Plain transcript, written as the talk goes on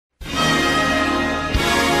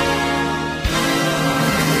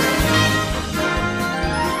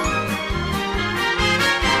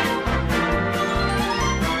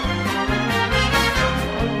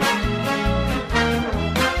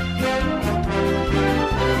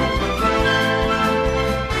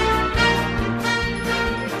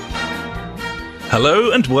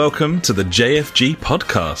Hello and welcome to the JfG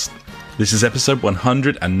podcast. This is episode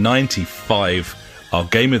 195, our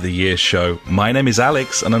Game of the Year show. My name is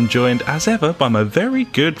Alex and I'm joined as ever by my very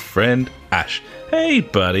good friend Ash. Hey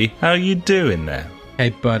buddy, how you doing there? Hey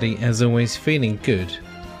buddy, as always, feeling good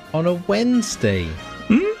on a Wednesday.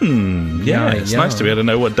 Yeah, it's nice to be able to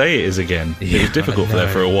know what day it is again. Yeah, it was difficult there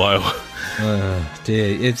for a while. Oh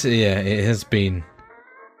dear, it has been.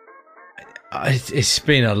 It's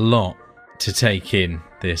been a lot to take in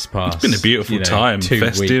this past. It's been a beautiful time, 2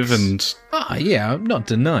 festive weeks. and... yeah, I'm not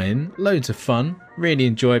denying. Loads of fun. Really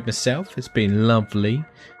enjoyed myself. It's been lovely.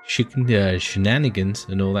 Shenanigans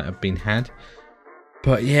and all that have been had.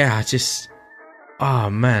 But yeah, just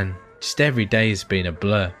every day has been a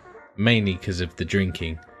blur. Mainly because of the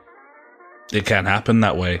drinking. It can happen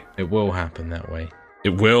that way. It will happen that way.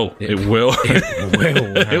 It will. It will.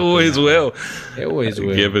 It always will. It always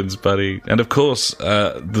will. Gibbons, buddy. And of course,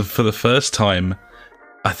 for the first time,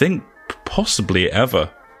 I think possibly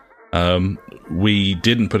ever, we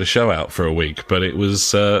didn't put a show out for a week, but it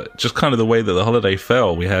was just kind of the way that the holiday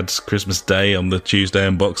fell. We had Christmas Day on the Tuesday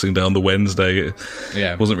and Boxing Day on the Wednesday.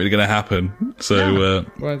 It wasn't really going to happen. So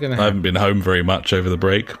I haven't been home very much over the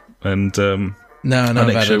break. And no, our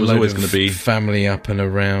next show was always going to be family up and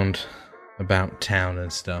around about town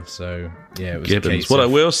and stuff. So yeah, it was Gibbons. a case What of...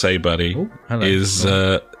 I will say, buddy, is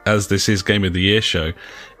as this is Game of the Year show,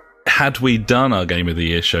 had we done our Game of the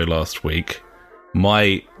Year show last week,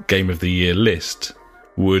 my Game of the Year list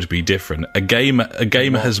would be different. A game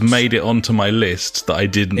has made it onto my list that I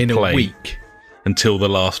didn't play a week until the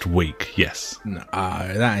last week. Yes. No,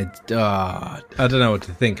 I don't know what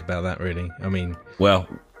to think about that. Really, I mean, well.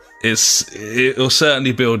 It'll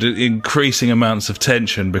certainly build increasing amounts of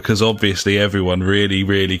tension because obviously everyone really,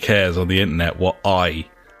 really cares on the internet what I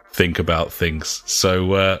think about things.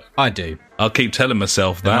 So I do. I'll keep telling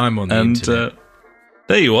myself that. And I'm on the internet.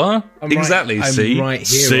 There you are. I'm exactly. Right, see, I'm right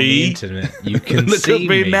here on the internet. You can look see at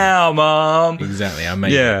me now, Mom. Exactly. I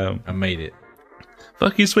made it. I made it.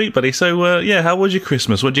 Fuck you, sweet buddy. So, how was your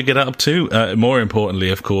Christmas? What did you get up to? More importantly,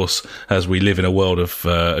 of course, as we live in a world of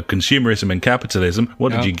consumerism and capitalism,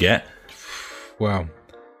 what did you get? Well,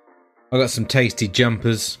 I got some tasty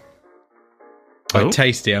jumpers. By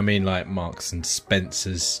tasty, I mean like Marks and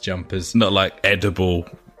Spencer's jumpers. Not like edible.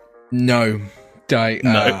 No.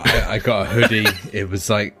 I got a hoodie. It was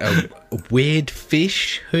like a weird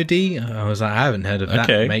fish hoodie. I was like, I haven't heard of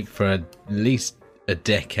that make for at least a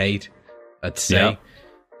decade, I'd say. Yeah.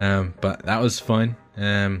 But that was fun.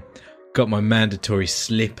 Got my mandatory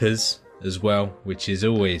slippers as well, which is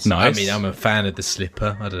always nice. I mean, I'm a fan of the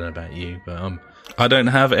slipper. I don't know about you, but I don't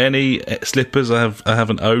have any slippers. I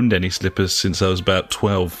haven't owned any slippers since I was about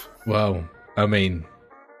 12. Well, I mean,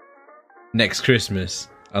 next Christmas,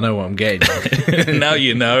 I know what I'm getting. Now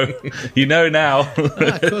you know. You know now.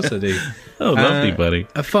 Of course I do. Oh, lovely, buddy.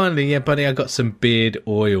 Finally, buddy, I got some beard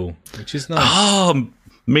oil, which is nice. Oh,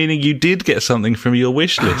 meaning you did get something from your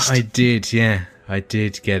wish list. I did, yeah. I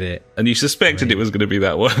did get it. And you suspected it was going to be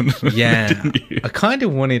that one. Yeah. Didn't you? I kind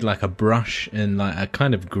of wanted like a brush and like a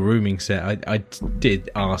kind of grooming set. I did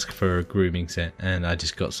ask for a grooming set and I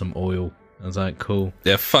just got some oil. I was like, cool.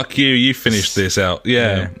 Yeah, fuck you. You finished this out.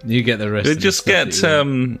 Yeah. You get the rest of just get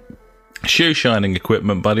shoe shining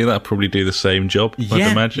equipment, buddy. That'll probably do the same job,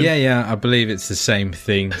 I'd imagine. Yeah. I believe it's the same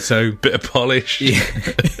thing. So bit of polish. Yeah.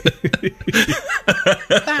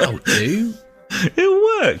 That'll do. It'll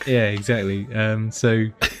work. Yeah, exactly.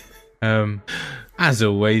 As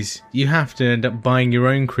always, you have to end up buying your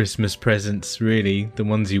own Christmas presents, really, the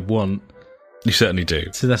ones you want. You certainly do.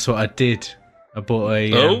 So that's what I did. I bought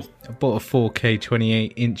a 4K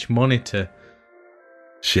 28-inch monitor.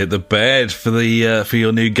 Shit, the bed for the for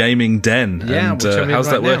your new gaming den. Yeah, and how's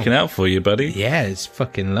that working out for you, buddy? Yeah, it's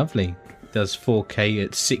fucking lovely. It does 4K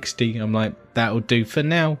at 60. I'm like, that'll do for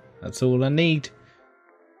now. That's all I need.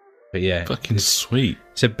 But yeah, fucking sweet.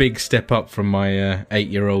 It's a big step up from my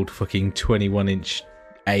 8-year-old fucking 21-inch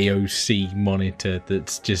AOC monitor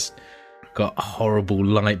that's just got horrible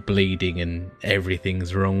light bleeding and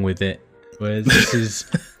everything's wrong with it. Whereas this is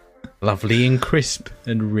lovely and crisp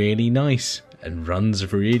and really nice and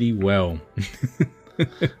runs really well.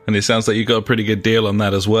 And it sounds like you got a pretty good deal on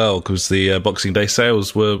that as well, because the Boxing Day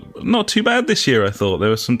sales were not too bad this year, I thought. There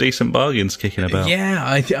were some decent bargains kicking about. Yeah,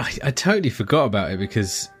 I totally forgot about it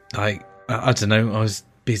because... I don't know, I was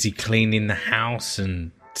busy cleaning the house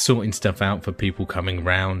and sorting stuff out for people coming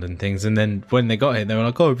round and things. And then when they got here, they were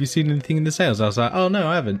like, oh, have you seen anything in the sales? I was like, oh, no,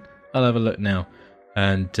 I haven't. I'll have a look now.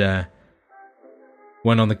 And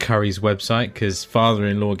went on the Curry's website because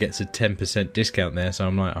father-in-law gets a 10% discount there. So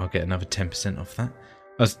I'm like, I'll get another 10% off that.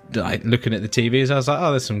 I was like looking at the TVs. I was like,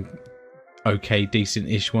 oh, there's some okay,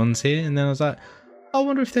 decent-ish ones here. And then I was like, I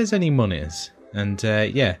wonder if there's any monitors. And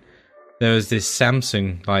yeah, there was this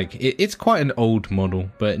Samsung, like, it's quite an old model,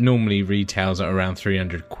 but it normally retails at around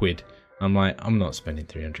 300 quid. I'm like, I'm not spending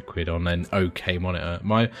 300 quid on an okay monitor.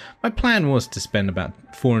 My plan was to spend about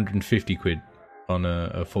 450 quid on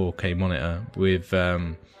a 4K monitor with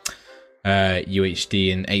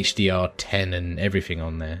UHD and HDR10 and everything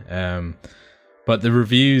on there. But the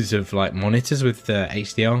reviews of like monitors with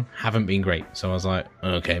HDR haven't been great. So I was like,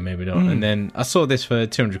 okay, maybe not. And then I saw this for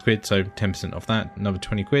 200 quid, so 10% off that, another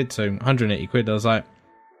 20 quid, so 180 quid. I was like,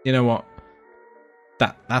 you know what?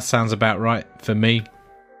 That sounds about right for me.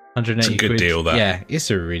 180 it's a good quid. Deal, that. Yeah,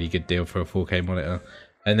 it's a really good deal for a 4K monitor.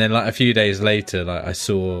 And then like a few days later, like I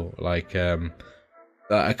saw like a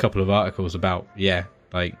couple of articles about, yeah,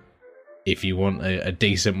 like if you want a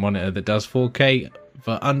decent monitor that does 4K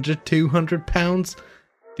for under £200,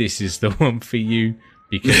 this is the one for you,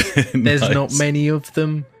 because there's not many of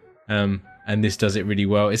them. And this does it really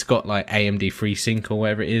well. It's got like AMD FreeSync or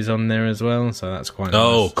whatever it is on there as well, so that's quite nice.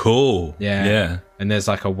 Oh, cool. Yeah. And there's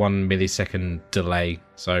like a 1 millisecond delay,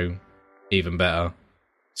 so even better.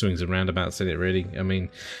 Swings and roundabouts in it, really. I mean,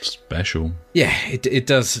 special. Yeah, it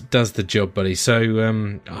does the job, buddy. So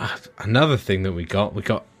another thing that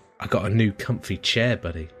I got a new comfy chair,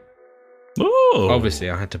 buddy. Oh, obviously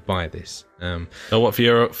I had to buy this. What for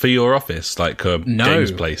your office, like a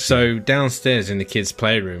games place? So downstairs in the kids'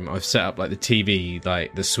 playroom, I've set up like the TV,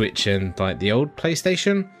 like the Switch, and like the old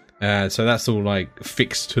PlayStation. So that's all like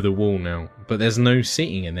fixed to the wall now. But there's no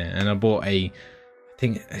seating in there, and I bought I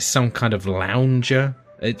think it's some kind of lounger.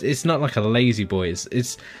 It's not like a lazy boy.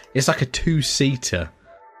 It's like a 2-seater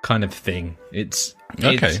kind of thing. It's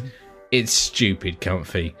stupid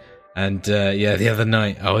comfy. And yeah, the other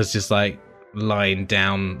night I was just like lying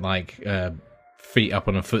down, like feet up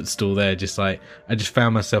on a footstool there, just like I just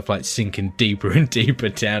found myself like sinking deeper and deeper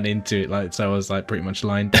down into it. Like, so I was like pretty much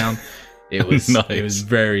lying down. It was nice. It was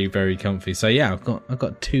very, very comfy. So yeah, I've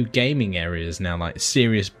got 2 gaming areas now, like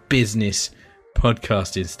serious business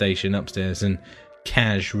podcasting station upstairs and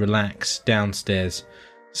cash relax downstairs.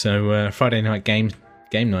 So Friday night game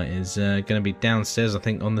night is going to be downstairs, I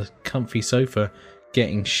think, on the comfy sofa,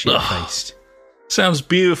 getting shit-faced. Sounds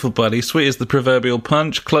beautiful, buddy. Sweet as the proverbial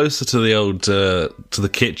punch, closer to the old to the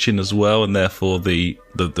kitchen as well, and therefore the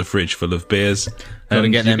fridge full of beers. Gotta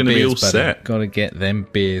get them beers, be all buddy. set. Gotta get them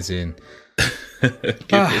beers in.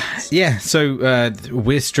 Yeah, so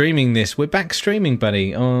we're streaming this. We're back streaming,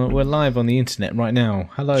 buddy. We're live on the internet right now.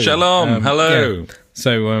 Hello. Shalom. Hello. Yeah.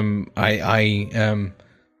 So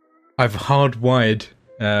I've hardwired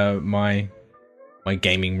my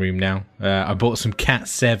gaming room now. I bought some Cat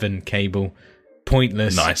 7 cable.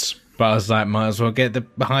 Pointless. Nice. But I was like, might as well get the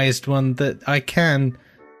highest one that I can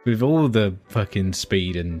with all the fucking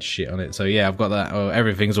speed and shit on it. So yeah, I've got that.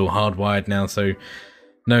 Everything's all hardwired now, so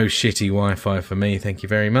no shitty Wi-Fi for me, thank you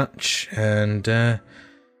very much. And yeah,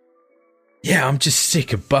 I'm just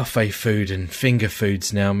sick of buffet food and finger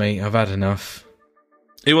foods now, mate. I've had enough.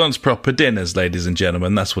 He wants proper dinners, ladies and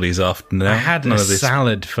gentlemen. That's what he's after now. I had a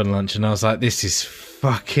salad for lunch, and I was like, this is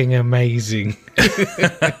fucking amazing.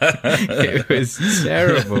 It was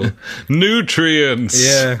terrible. Nutrients.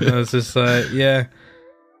 Yeah, I was just like, yeah,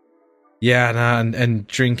 nah, and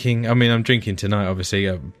drinking. I mean, I'm drinking tonight,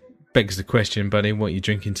 obviously. Begs the question, buddy, what are you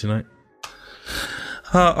drinking tonight?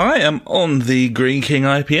 I am on the Green King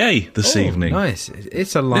IPA this evening. Nice.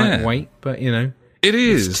 It's a lightweight, but, you know. It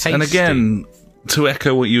is. And again, to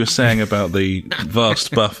echo what you were saying about the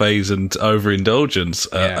vast buffets and overindulgence,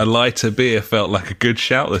 a lighter beer felt like a good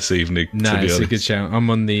shout this evening. No, it's a good shout. I'm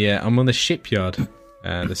on the shipyard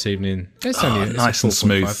this evening. It's only nice and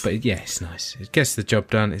smooth. But yeah, it's nice. It gets the job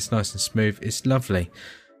done. It's nice and smooth. It's lovely.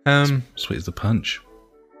 Sweet as the punch.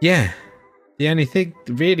 Yeah. The only thing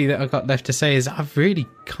really that I got left to say is I've really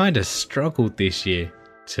kind of struggled this year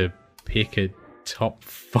to pick a top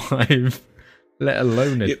 5, let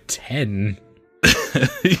alone a 10.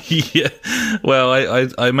 Yeah. Well,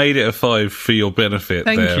 I made it a 5 for your benefit.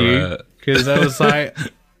 Thank you. Because I was like,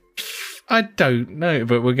 I don't know,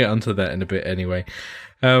 but we'll get onto that in a bit anyway.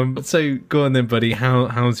 So go on then, buddy.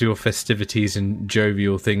 How's your festivities and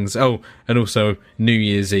jovial things? Oh, and also New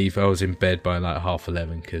Year's Eve, I was in bed by like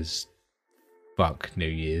 11:30 because fuck New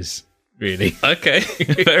Year's, really. Okay,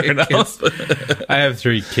 fair enough. I have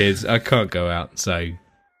 3 kids. I can't go out, so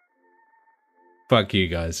fuck you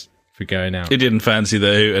guys for going out. He didn't fancy the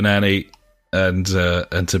hootenanny, and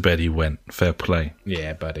to bed he went. Fair play.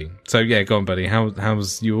 Yeah, buddy. So yeah, go on, buddy.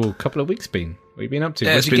 How's your couple of weeks been? What have you been up to?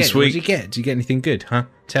 Yeah, it's been sweet. What did you get? Did you get anything good, huh?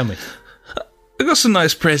 Tell me. I got some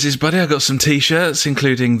nice prezzies, buddy. I got some t-shirts,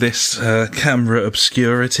 including this Camera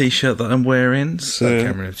Obscura t-shirt that I'm wearing. So,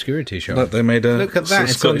 Camera Obscura t-shirt. Like they made a Look at that.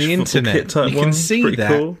 It's on the internet. You can see that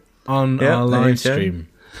cool. on our live stream.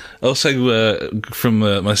 Also, from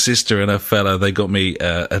my sister and her fella, they got me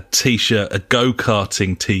a t-shirt, a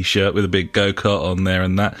go-karting t-shirt with a big go-kart on there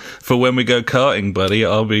and that. For when we go karting, buddy,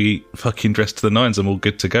 I'll be fucking dressed to the nines. I'm all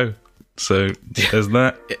good to go. So, there's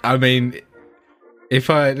that. I mean, if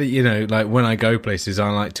I, like when I go places,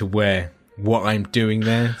 I like to wear what I'm doing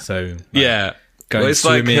there. So, going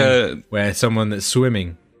swimming, wear someone that's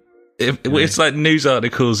swimming. It's like news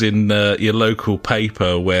articles in your local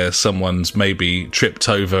paper where someone's maybe tripped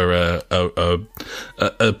over a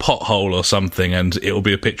pothole or something, and it'll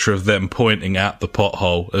be a picture of them pointing at the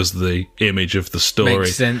pothole as the image of the story.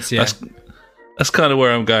 Makes sense, yeah. That's kind of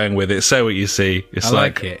where I'm going with it. Say what you see. It's I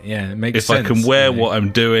like it. Yeah, it makes sense. If I can wear what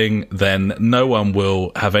I'm doing, then no one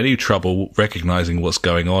will have any trouble recognizing what's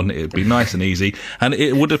going on. It'd be nice and easy. And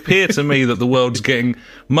it would appear to me that the world's getting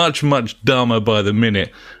much, much dumber by the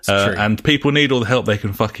minute. And people need all the help they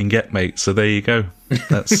can fucking get, mate. So there you go.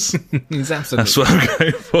 That's that's what I'm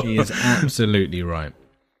going for. He is absolutely right.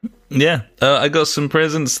 Yeah. I got some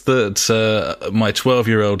presents that my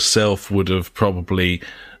 12-year-old self would have probably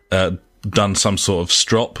done some sort of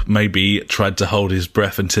strop, maybe tried to hold his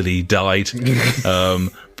breath until he died.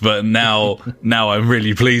 But now I'm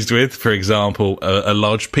really pleased with, for example, a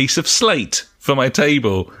large piece of slate for my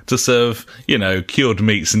table to serve, cured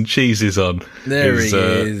meats and cheeses on. There he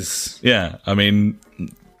is. Yeah, I mean,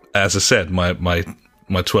 as I said, my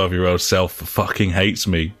 12-year-old self fucking hates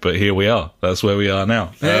me, but here we are. That's where we are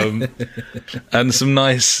now. And some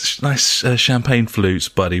nice champagne flutes,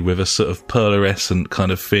 buddy, with a sort of pearlescent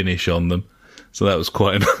kind of finish on them. So that was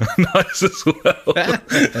quite nice as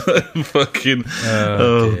well. Fucking,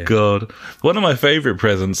 oh God. One of my favourite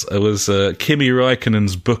presents was Kimi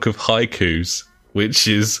Räikkönen's Book of Haikus, which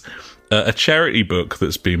is a charity book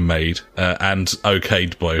that's been made and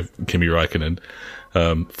okayed by Kimi Räikkönen.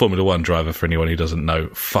 Formula One driver, for anyone who doesn't know.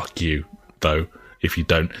 Fuck you, though, if you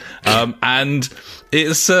don't. And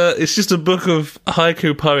it's just a book of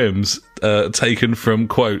haiku poems taken from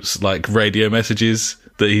quotes like radio messages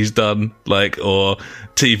that he's done, or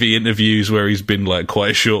TV interviews where he's been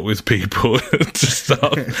quite short with people and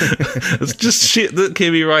stuff. It's just shit that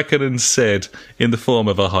Kimi Räikkönen said in the form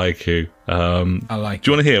of a haiku. I like.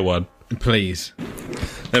 Do you want to hear one? Please.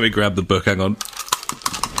 Let me grab the book. Hang on.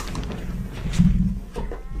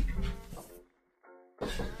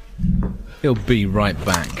 He'll be right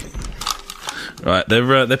back. Right,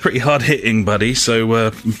 they're pretty hard hitting, buddy.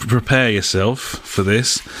 So prepare yourself for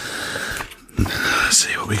this. Let's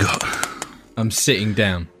see what we got. I'm sitting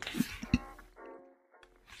down.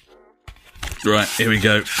 Right, here we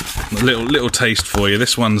go. A little taste for you.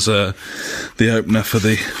 This one's the opener for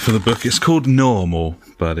the book. It's called Normal,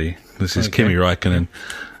 buddy. This is Kimi Räikkönen.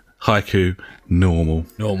 Haiku, normal.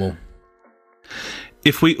 Normal.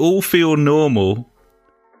 If we all feel normal,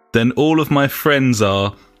 then all of my friends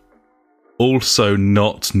are also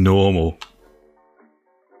not normal.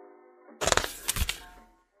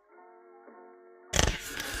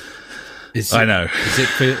 I know. Is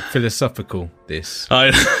it philosophical, this?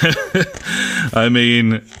 I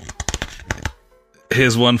mean,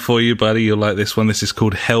 here's one for you, buddy. You'll like this one. This is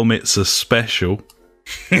called Helmets Are Special.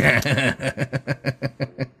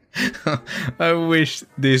 I wish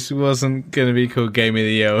this wasn't going to be called Game of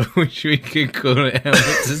the Year. I wish we could call it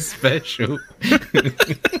Helmets Are Special.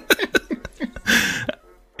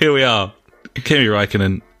 Here we are. Kimi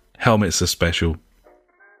Räikkönen, Helmets Are Special.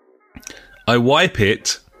 I wipe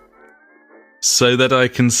it so that I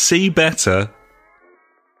can see better.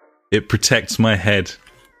 It protects my head.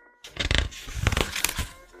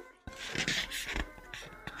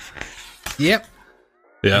 Yep.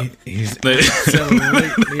 Yeah. He's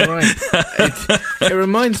absolutely right. It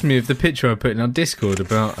reminds me of the picture I put in our Discord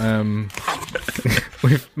about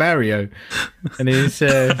with Mario, and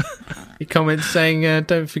he comments saying,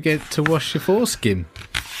 "Don't forget to wash your foreskin."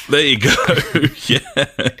 There you go. Yeah.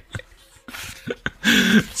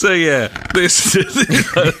 So yeah, this is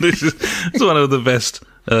one of the best.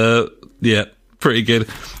 Yeah, pretty good.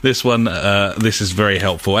 This one, this is very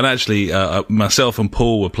helpful. And actually, myself and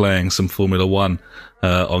Paul were playing some Formula One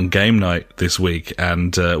on game night this week,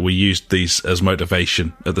 and we used these as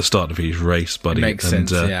motivation at the start of each race, buddy. It makes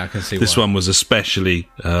sense. Yeah, I can see this why. one was especially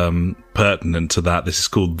pertinent to that. This is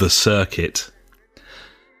called The Circuit.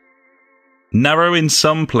 Narrow in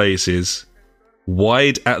some places,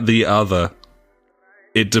 wide at the other.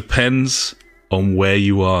 It depends on where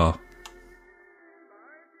you are.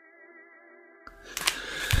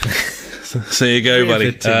 So there you go,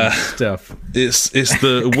 buddy. Stuff. It's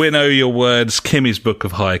the Winnow Your Words, Kimmy's Book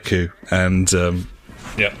of Haiku, and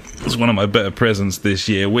yeah, it's one of my better presents this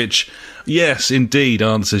year, which, yes, indeed,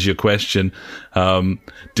 answers your question.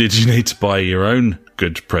 Did you need to buy your own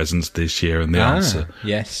good presents this year? And the answer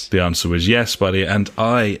was yes, buddy. And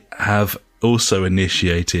I have also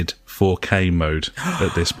initiated 4K mode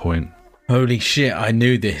at this point. Holy shit, I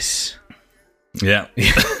knew this. Yeah.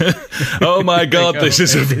 Oh my god, this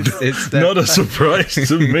is not a surprise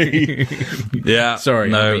to me. Yeah. Sorry.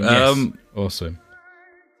 No. Yes. Awesome.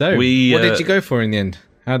 So, what did you go for in the end?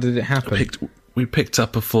 How did it happen? We picked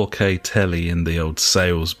up a 4K telly in the old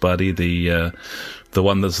sales, buddy. The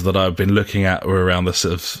one that I've been looking at were around the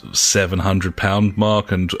sort of £700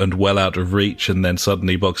 mark and well out of reach, and then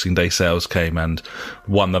suddenly Boxing Day sales came, and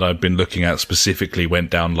one that I've been looking at specifically went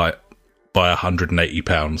down like by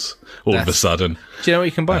 £180 all of a sudden. Do you know what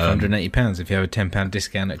you can buy for £180 if you have a £10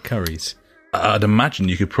 discount at Curry's? I'd imagine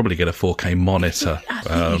you could probably get a 4K monitor. I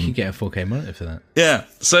think you could get a 4K monitor for that. Yeah.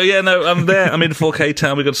 So, yeah, no, I'm there. I'm in 4K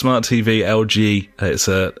town. We've got a smart TV, LG. It's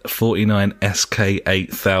a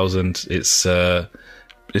 49SK8000.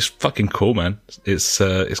 It's fucking cool, man. It's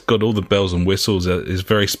got all the bells and whistles. It's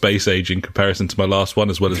very space age in comparison to my last one,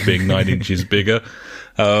 as well as being 9 inches bigger.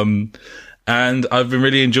 And I've been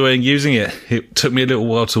really enjoying using it. It took me a little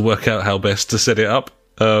while to work out how best to set it up,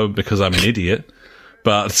 because I'm an idiot.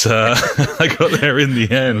 But I got there in the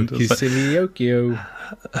end.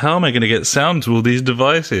 How am I going to get sound to all these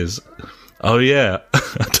devices? Oh, yeah.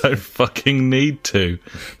 I don't fucking need to.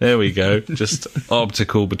 There we go. Just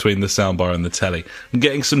optical between the soundbar and the telly. I'm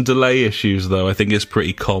getting some delay issues, though. I think it's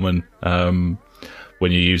pretty common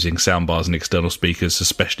when you're using soundbars and external speakers,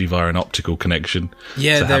 especially via an optical connection.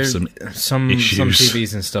 Yeah, have some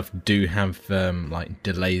TVs and stuff do have like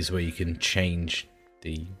delays where you can change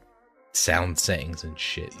the sound settings and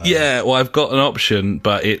shit. Yeah, well, I've got an option,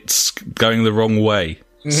 but it's going the wrong way.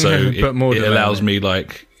 So it allows me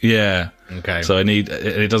like, yeah. Okay. So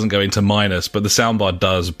it doesn't go into minus, but the soundbar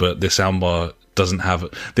does, but the soundbar doesn't have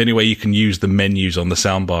it. The only way you can use the menus on the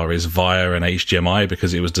soundbar is via an HDMI,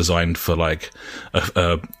 because it was designed for like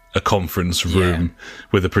a conference room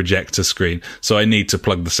with a projector screen. So I need to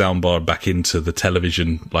plug the soundbar back into the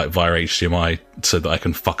television like via HDMI so that I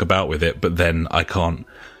can fuck about with it, but then I can't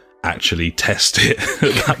actually test it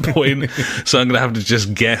at that point. So I'm going to have to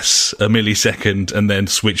just guess a millisecond and then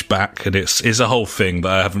switch back, and it's a whole thing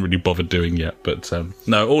that I haven't really bothered doing yet. But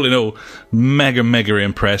no, all in all, mega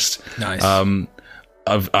impressed. Nice.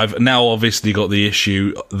 I've now obviously got the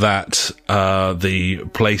issue that the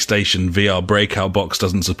PlayStation VR breakout box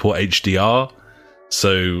doesn't support HDR,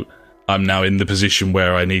 so I'm now in the position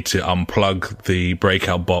where I need to unplug the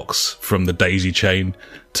breakout box from the daisy chain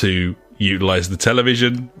to utilize the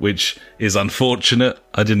television, which is unfortunate.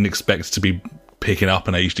 I didn't expect to be picking up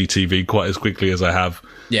an HD TV quite as quickly as I have.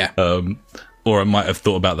 Yeah. Or I might have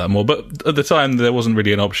thought about that more, but at the time there wasn't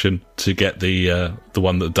really an option to get the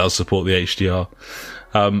one that does support the HDR.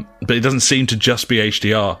 But it doesn't seem to just be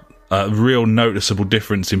HDR. Real noticeable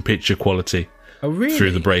difference in picture quality. Oh, really?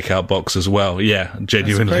 Through the breakout box as well. Yeah,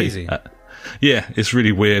 genuinely. That's crazy. Yeah, it's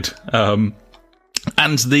really weird.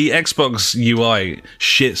 And the Xbox UI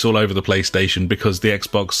shits all over the PlayStation because the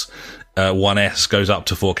Xbox One S goes up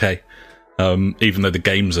to 4K, even though the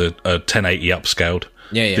games are 1080 upscaled.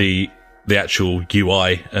 Yeah. The actual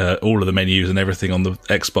UI, all of the menus and everything on the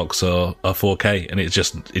Xbox are 4K, and it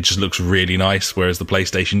just looks really nice, whereas the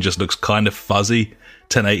PlayStation just looks kind of fuzzy,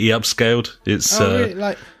 1080 upscaled. It's really?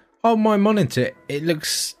 Like on my monitor, it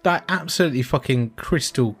looks like absolutely fucking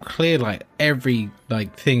crystal clear. Like every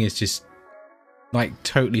thing is just like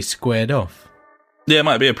totally squared off. Yeah, it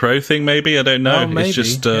might be a pro thing, maybe. I don't know. Oh, maybe. It's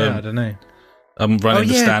just I don't know. I'm running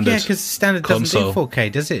the standard. Yeah, because standard console. doesn't do 4K,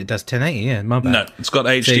 does it? It does 1080. Yeah, my bad. No, it's got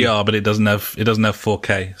HDR, but it doesn't have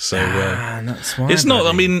 4K. So that's why. It's not.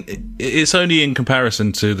 I mean, it's only in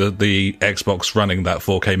comparison to the Xbox running that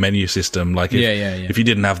 4K menu system. Like, if you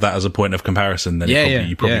didn't have that as a point of comparison, then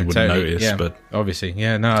you probably wouldn't notice. Yeah, but obviously,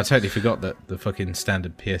 no, I totally forgot that the fucking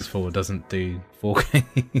standard PS4 doesn't do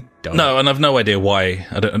 4K. No, and I've no idea why.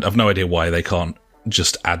 I've no idea why they can't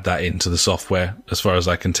just add that into the software. As far as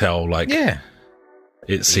I can tell,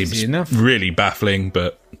 it seems really baffling,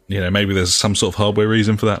 but maybe there's some sort of hardware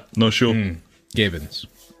reason for that. Not sure. Gibbons.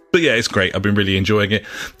 But yeah, it's great. I've been really enjoying it.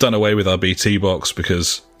 Done away with our BT box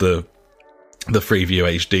because the Freeview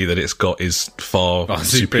HD that it's got is far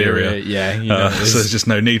superior. Yeah, so there's just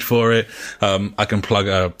no need for it. I can plug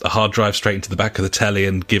a hard drive straight into the back of the telly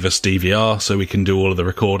and give us DVR, so we can do all of the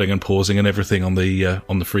recording and pausing and everything on the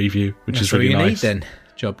Freeview, which is really nice. Need, then.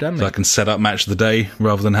 Job done. So I can set up Match of the Day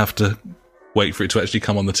rather than have to wait for it to actually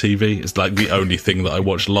come on the TV. It's like the only thing that I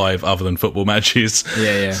watch live other than football matches.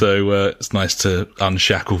 Yeah. So it's nice to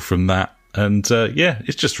unshackle from that. And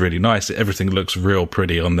it's just really nice. Everything looks real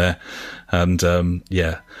pretty on there. And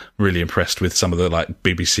really impressed with some of the like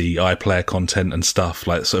BBC iPlayer content and stuff,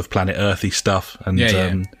 like sort of Planet Earthy stuff.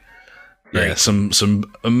 And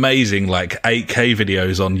some amazing like 8K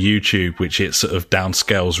videos on YouTube, which it sort of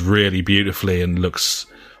downscales really beautifully and looks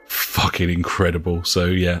fucking incredible. So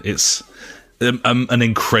yeah, it's an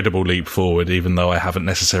incredible leap forward, even though I haven't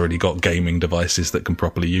necessarily got gaming devices that can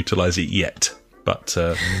properly utilise it yet. But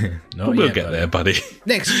we'll get there, buddy.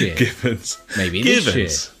 Next year. Givens. Maybe this year.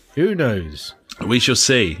 Who knows? We shall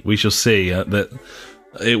see. That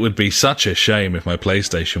it would be such a shame if my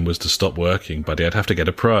PlayStation was to stop working, buddy. I'd have to get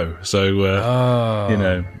a Pro. So,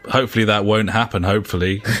 hopefully that won't happen.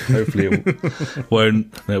 Hopefully it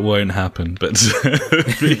won't happen. But,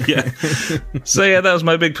 yeah. So, yeah, that was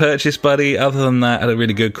my big purchase, buddy. Other than that, I had a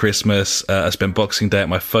really good Christmas. I spent Boxing Day at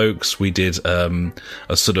my folks. We did a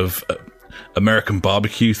sort of American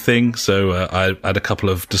barbecue thing. So I had a couple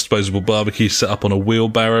of disposable barbecues set up on a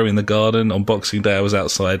wheelbarrow in the garden. On Boxing Day I was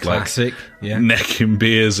outside Classic, necking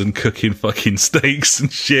beers and cooking fucking steaks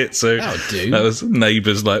and shit. So that was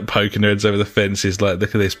neighbours like poking their heads over the fences like,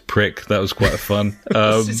 look at this prick. That was quite fun.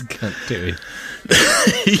 What's this cunt doing?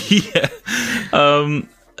 Yeah.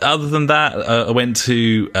 Other than that, I went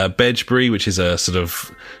to Bedgebury, which is a sort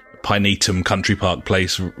of Pinetum country park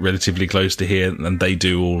place relatively close to here, and they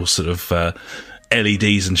do all sort of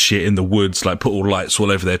LEDs and shit in the woods, like put all lights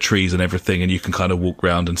all over their trees and everything, and you can kind of walk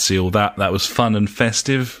around and see all that. That was fun and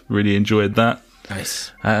festive. Really enjoyed that.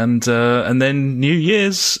 Nice. And then New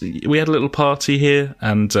Year's, we had a little party here,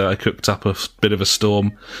 and I cooked up a bit of a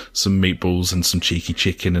storm, some meatballs and some cheeky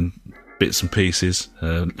chicken and bits and pieces,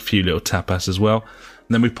 a few little tapas as well.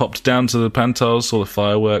 And then we popped down to the Pantiles, saw the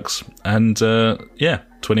fireworks, and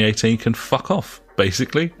 2018 can fuck off,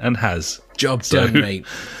 basically, and has. Job done, mate.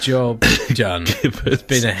 Job done. It's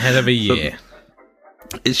been a hell of a year.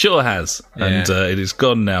 It sure has. Yeah. And it is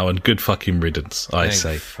gone now, and good fucking riddance, I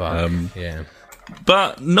say. Fuck. Yeah.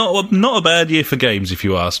 But not a bad year for games, if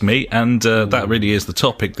you ask me. And that really is the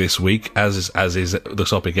topic this week, as is the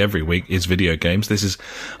topic every week, is video games. This is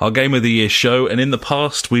our Game of the Year show. And in the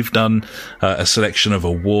past, we've done a selection of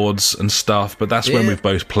awards and stuff. But that's when we've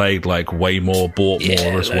both played like way more, bought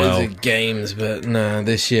more as well. Loads of games, but no,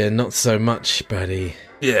 this year not so much, buddy.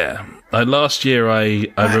 Yeah, last year I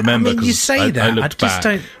remember. I mean, you say that.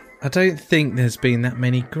 I don't think there's been that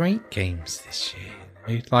many great games this year.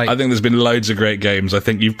 Like, I think there's been loads of great games. I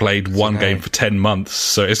think you've played one game for 10 months,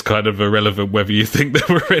 so it's kind of irrelevant whether you think they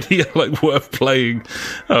were really like worth playing.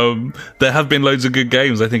 There have been loads of good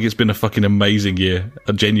games. I think it's been a fucking amazing year.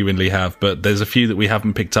 I genuinely have. But there's a few that we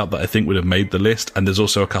haven't picked up that I think would have made the list, and there's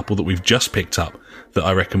also a couple that we've just picked up that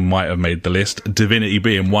I reckon might have made the list. Divinity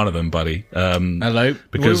being one of them, buddy. Hello.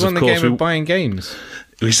 Because we won the game of buying games.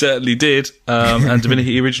 We certainly did. And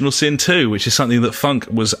Divinity Original Sin 2, which is something that Funk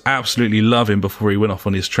was absolutely loving before he went off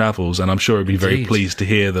on his travels. And I'm sure he'd be very pleased to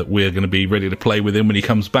hear that we're going to be ready to play with him when he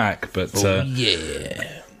comes back. But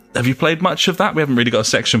yeah. Have you played much of that? We haven't really got a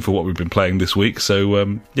section for what we've been playing this week. So,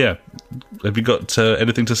 have you got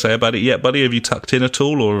anything to say about it yet, buddy? Have you tucked in at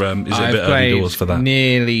all, or is it a bit early doors for that? I've played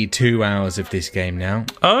nearly 2 hours of this game now.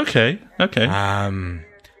 Oh, okay. Didn't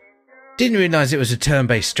realise it was a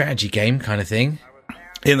turn-based strategy game kind of thing.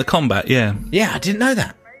 In the combat, yeah. Yeah, I didn't know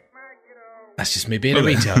that. That's just me being a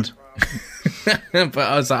retard. But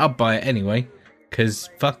I was like, I'll buy it anyway, because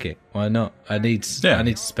fuck it, why not? I need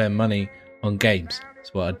to spend money on games.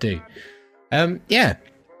 That's what I do.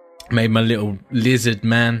 Made my little lizard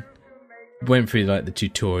man. Went through like the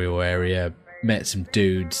tutorial area, met some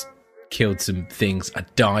dudes, killed some things. I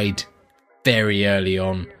died very early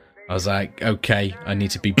on. I was like, okay, I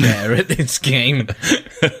need to be better at this game.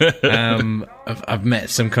 I've met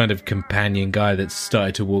some kind of companion guy that's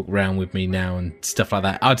started to walk around with me now and stuff like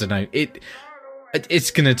that. I don't know.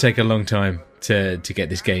 It's going to take a long time to get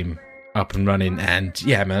this game up and running. And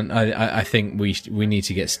yeah, man, I think we need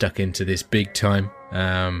to get stuck into this big time.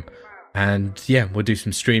 And yeah, we'll do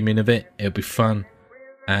some streaming of it. It'll be fun.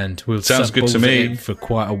 And we'll sounds good to me for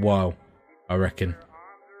quite a while, I reckon.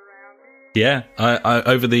 Yeah, I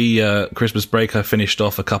over the Christmas break, I finished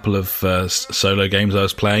off a couple of solo games I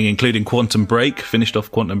was playing, including Quantum Break. Finished off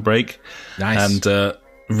Quantum Break. Nice. And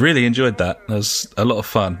really enjoyed that. It was a lot of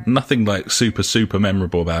fun. Nothing like super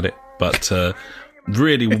memorable about it, but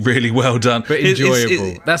Really, really well done. But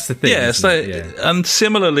enjoyable. That's the thing. Yeah, and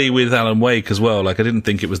similarly with Alan Wake as well. Like, I didn't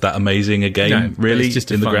think it was that amazing a game, really,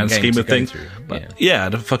 just a in the fun grand game scheme to of go things. through. But yeah, I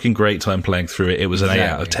had a fucking great time playing through it. It was an 8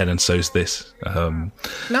 out of 10, and so's this.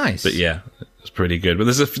 Nice. But yeah, it's pretty good. But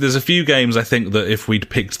there's a few games I think that if we'd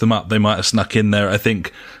picked them up, they might have snuck in there. I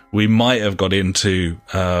think we might have got into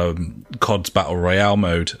COD's Battle Royale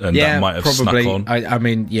mode, and that might have probably. snuck on. I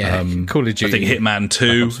mean, Call of Duty. I think Hitman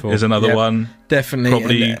 2 is another one. Definitely.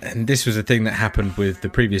 Probably. And this was a thing that happened with the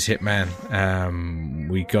previous Hitman.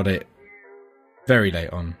 We got it very late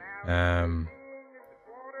on.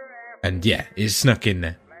 And yeah, it snuck in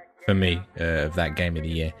there for me of that game of the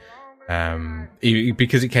year.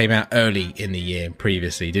 Because it came out early in the year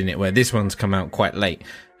previously, didn't it? Where this one's come out quite late.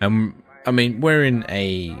 I mean, we're in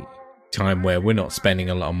a time where we're not spending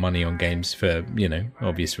a lot of money on games for,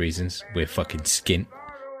 obvious reasons. We're fucking skint.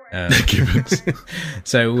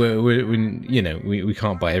 So we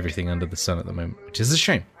can't buy everything under the sun at the moment, which is a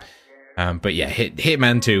shame. But yeah,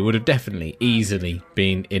 Hitman 2 would have definitely easily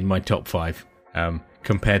been in my top 5.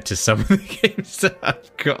 Compared to some of the games that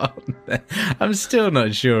I've got on there. I'm still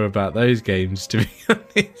not sure about those games, to be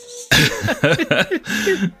honest.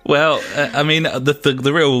 Well, I mean,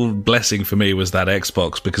 the real blessing for me was that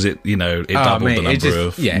Xbox, because it doubled the number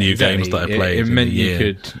of new games that I played. It meant you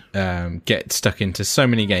could get stuck into so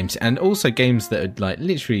many games, and also games that had like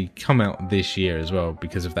literally come out this year as well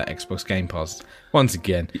because of that Xbox Game Pass. Once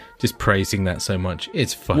again, just praising that so much.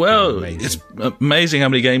 It's fucking amazing. It's amazing how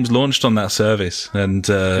many games launched on that service, and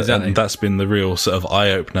that's been the real sort of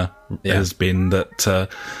eye-opener, has been that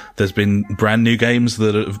there's been brand new games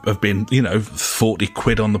that have been,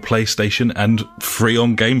 £40 on the PlayStation and free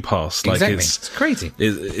on Game Pass. Like, it's crazy.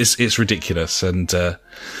 It's ridiculous, and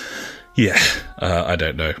I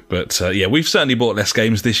don't know, but we've certainly bought less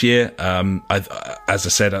games this year. As I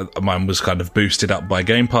said, mine was kind of boosted up by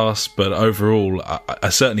Game Pass, but overall, I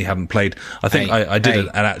certainly hadn't played. I think I did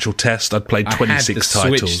an actual test. I'd played 26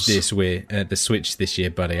 titles. The Switch this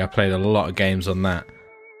year, buddy. I played a lot of games on that.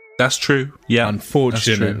 That's true. Yeah,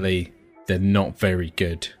 unfortunately, they're not very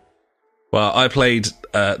good. Well, I played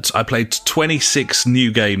 26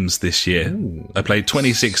 new games this year. Ooh. I played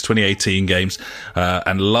 26 2018 games,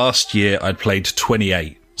 and last year I played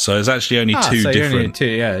 28. So it's actually only two different.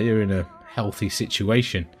 You're in a healthy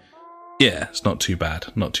situation. Yeah, it's not too bad.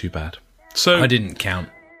 Not too bad. So I didn't count.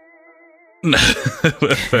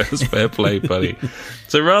 That's fair play, buddy.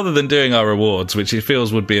 So rather than doing our rewards, which it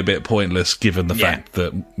feels would be a bit pointless given the fact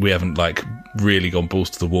that we haven't really gone balls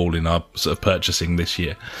to the wall in our sort of purchasing this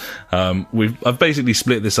year, I've basically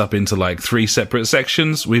split this up into 3 separate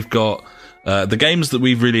sections. We've got the games that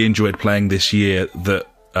we've really enjoyed playing this year that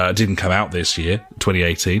didn't come out this year,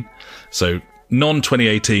 2018. So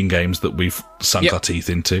non-2018 games that we've sunk our teeth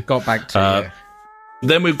into. Got back to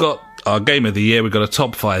Then we've got our Game of the Year. We've got a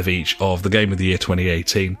top 5 each of the Game of the Year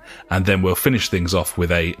 2018. And then we'll finish things off with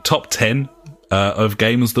a top 10 of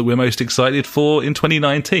games that we're most excited for in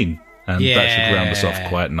 2019. And that should round us off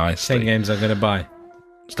quite nicely. 10 games I'm going to buy.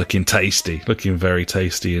 It's looking tasty. Looking very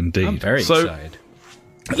tasty indeed. I'm very excited.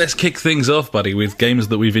 Let's kick things off, buddy, with games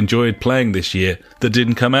that we've enjoyed playing this year that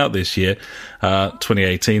didn't come out this year.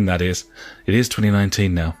 2018, that is. It is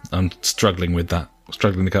 2019 now. I'm struggling with that.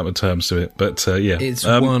 Struggling to come to terms to it, but it's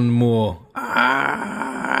one more.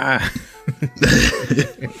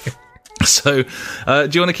 So, do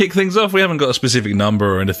you want to kick things off? We haven't got a specific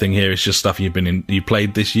number or anything here. It's just stuff you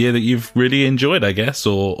played this year that you've really enjoyed, I guess,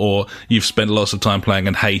 or you've spent lots of time playing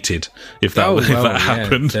and hated. If that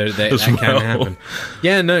happened, so that can happen.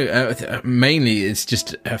 Yeah, no. Mainly, it's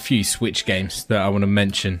just a few Switch games that I want to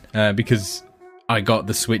mention because I got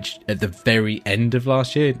the Switch at the very end of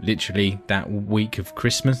last year, literally that week of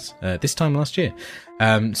Christmas, this time last year.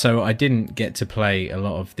 So I didn't get to play a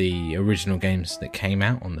lot of the original games that came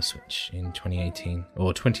out on the Switch in 2018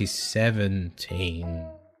 or 2017.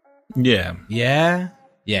 Yeah. Yeah,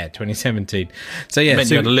 2017. So yeah,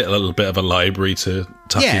 you had a little bit of a library to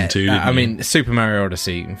tuck into. Didn't you? I mean, Super Mario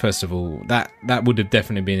Odyssey. First of all, that would have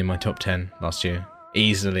definitely been in my top 10 last year,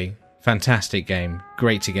 easily. Fantastic game.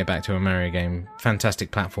 Great to get back to a Mario game. Fantastic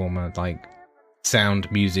platformer,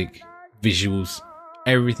 sound, music, visuals.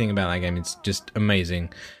 Everything about that game is just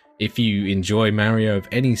amazing. If you enjoy Mario of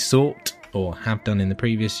any sort, or have done in the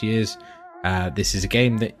previous years, this is a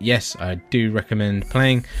game that, yes, I do recommend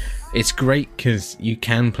playing. It's great because you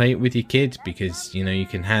can play it with your kids because, you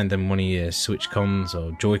can hand them one of your Switch Cons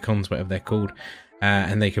or Joy-Cons, whatever they're called.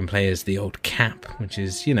 And they can play as the old Cap, which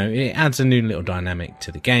is, it adds a new little dynamic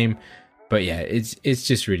to the game. But yeah, it's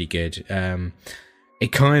just really good.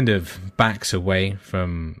 It kind of backs away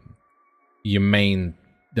from your main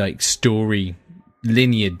story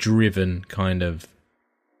linear-driven kind of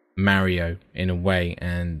Mario in a way,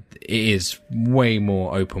 and it is way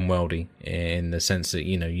more open worldy in the sense that,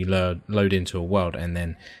 you know, you load into a world and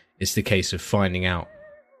then it's the case of finding out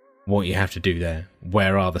what you have to do there,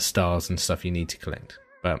 where are the stars and stuff you need to collect.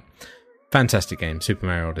 But fantastic game, Super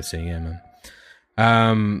Mario Odyssey. Yeah, man.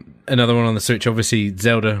 Another one on the Switch, obviously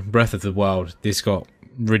Zelda Breath of the Wild. This got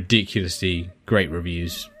ridiculously great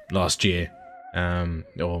reviews last year,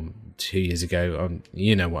 or 2 years ago.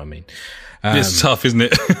 You know what I mean. It's tough, isn't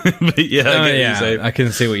it? But yeah, I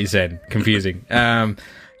can see what you said. Confusing.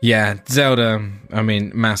 Yeah, Zelda. I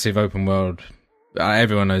mean, massive open world.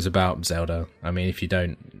 Everyone knows about Zelda. I mean, if you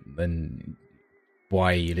don't, then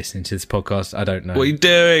why are you listening to this podcast? I don't know. What are you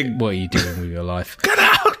doing? What are you doing with your life? Get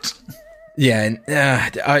out! Yeah,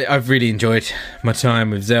 I've really enjoyed my time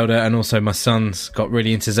with Zelda, and also my son's got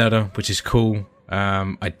really into Zelda, which is cool.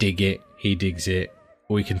 I dig it. He digs it.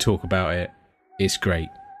 We can talk about it. It's great.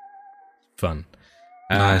 Fun.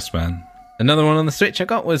 Nice, man. Another one on the Switch I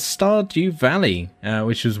got was Stardew Valley,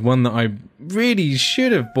 which was one that I really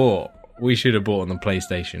should have bought. We should have bought on the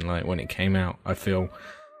PlayStation, like when it came out, I feel.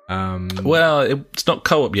 Well, it's not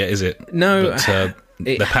co-op yet, is it? No, but,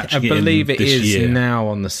 they're patching I believe it it is year. now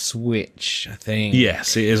on the Switch, I think.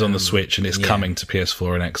 Yes, it is on the Switch, and it's coming to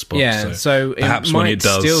PS4 and Xbox. Yeah, so perhaps it when might it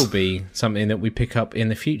does, still be something that we pick up in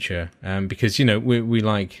the future, because, you know, we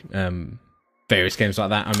like various games like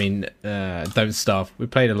that. I mean, Don't Starve, we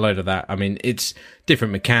played a load of that. I mean, it's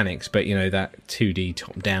different mechanics, but, you know, that 2D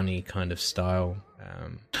top-downy kind of style.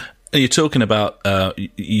 You're talking about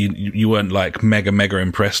you weren't like mega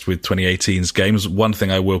impressed with 2018's games. One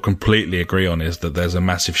thing I will completely agree on is that there's a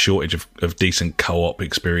massive shortage of decent co-op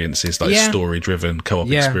experiences, like story-driven co-op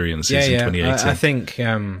experiences in 2018. I think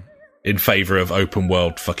in favour of open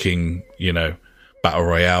world fucking, you know, battle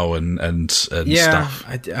royale and stuff.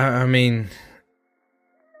 I mean,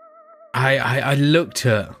 I looked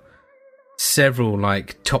at several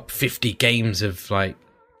like top 50 games of like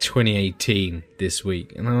 2018 this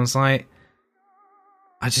week, and I was like,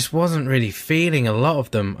 I just wasn't really feeling a lot of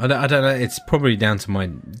them. I don't know, it's probably down to my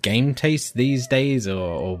game taste these days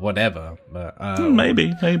or whatever, but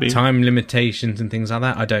maybe time limitations and things like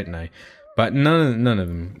that, I don't know. But none of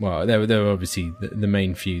them, well, there were obviously the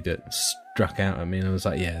main few that struck out at me, and I was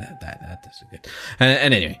like, yeah, that's good. And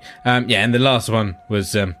anyway, and the last one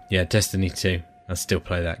was Destiny 2. I still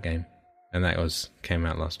play that game, and that came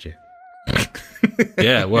out last year.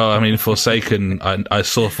 Yeah, well, I mean, Forsaken, I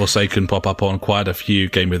saw Forsaken pop up on quite a few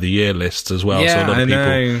Game of the Year lists as well. Yeah, so a lot of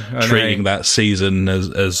people treating that season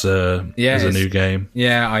as a new game.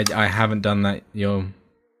 Yeah, I haven't done that. You're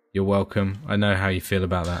welcome. I know how you feel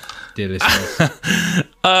about that, dear listeners.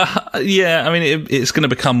 Yeah, I mean, it's going to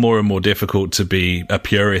become more and more difficult to be a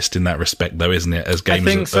purist in that respect, though, isn't it? As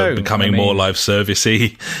games are becoming more live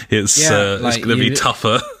servicey, it's going to be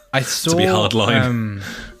tougher to be hardline.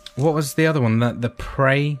 What was the other one? The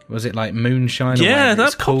Prey? Was it like Moonshine? Yeah,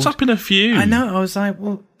 that popped up in a few. I know. I was like,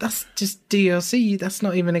 well, that's just DLC. That's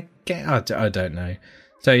not even a game. I don't know.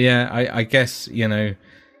 So yeah, I guess, you know,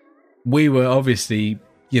 we were obviously,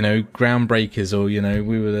 you know, groundbreakers, or, you know,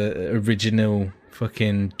 we were the original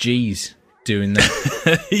fucking G's doing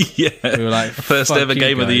that. Yeah, we were like, first ever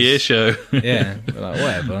Game of the Year show. Yeah, we're like,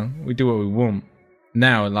 whatever. We do what we want.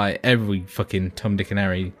 Now, like, every fucking Tom, Dick and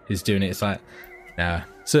Harry is doing it. It's like, nah.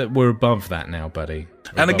 So we're above that now, buddy.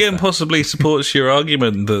 And again, possibly supports your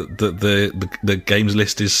argument that the games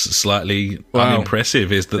list is slightly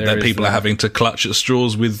unimpressive, is that people are having to clutch at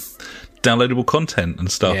straws with downloadable content and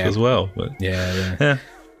stuff as well. But, yeah.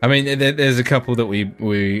 I mean, there's a couple that we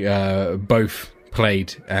both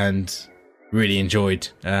played and really enjoyed.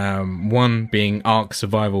 One being Ark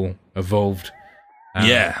Survival Evolved.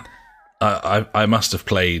 I must have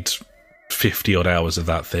played 50 odd hours of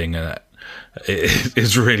that thing, and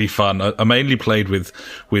it's really fun. I mainly played with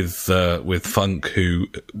Funk, who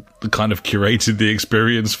kind of curated the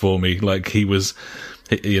experience for me. Like, he was,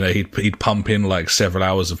 you know, he'd pump in like several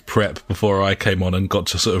hours of prep before I came on and got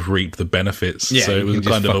to sort of reap the benefits. Yeah, so it was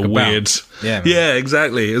kind of a weird. Yeah,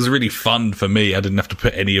 exactly. It was really fun for me. I didn't have to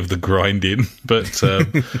put any of the grind in, but it's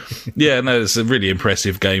a really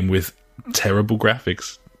impressive game with terrible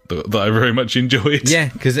graphics that I very much enjoyed. Yeah,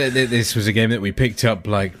 because this was a game that we picked up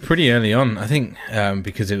like pretty early on, I think,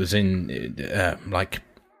 because it was in like,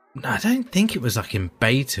 I don't think it was like in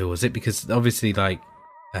beta, was it? Because obviously, like,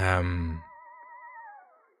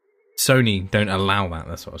 Sony don't allow that.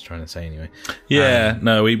 That's what I was trying to say anyway. Yeah,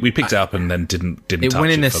 no, we picked it up and then didn't it touch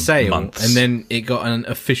went in it a for sale, months. and then it got an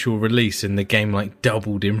official release, and the game like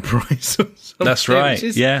doubled in price. Or something, That's right. Which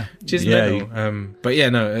is yeah. mental. But yeah,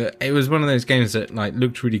 no, it was one of those games that like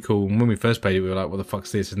looked really cool. And when we first played it, we were like, "What the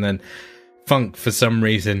fuck's this?" And then Funk, for some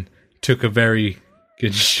reason, took a very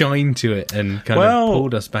good shine to it and kind of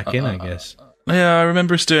pulled us back in, I guess. Yeah, I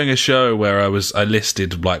remember us doing a show where I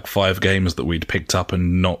listed like 5 games that we'd picked up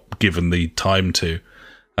and not given the time to.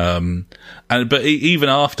 But even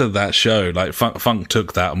after that show, like Funk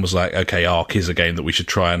took that and was like, okay, Ark is a game that we should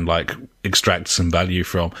try and like extract some value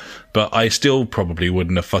from. But I still probably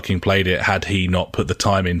wouldn't have fucking played it had he not put the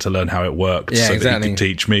time in to learn how it worked that he could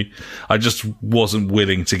teach me. I just wasn't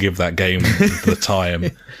willing to give that game the time.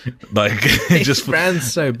 Like it just ran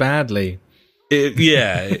so badly. It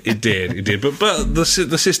did. But the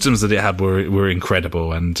systems that it had were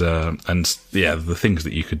incredible, and the things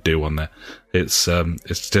that you could do on there. It's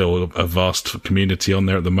still a vast community on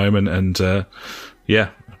there at the moment, and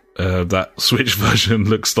that Switch version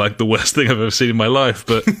looks like the worst thing I've ever seen in my life,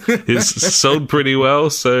 but it's sold pretty well.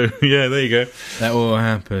 So yeah, there you go. That will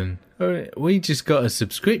happen. We just got a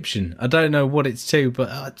subscription. I don't know what it's to,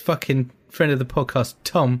 but fucking friend of the podcast,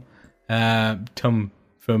 Tom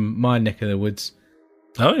from my neck of the woods.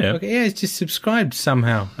 Oh, yeah. Okay, yeah, he's just subscribed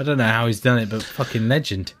somehow. I don't know how he's done it, but fucking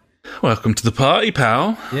legend. Welcome to the party,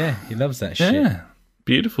 pal. Yeah, he loves that shit. Yeah,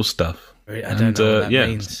 beautiful stuff. I don't know what that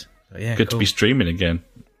means. Yeah, good to be streaming again.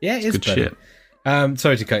 Yeah, it is good buddy. Shit.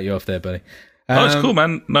 Sorry to cut you off there, buddy. It's cool,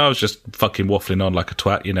 man. No, I was just fucking waffling on like a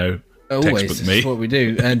twat, always, textbook me. That's what we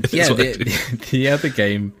do. And yeah, the other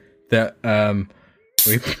game that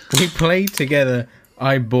we played together,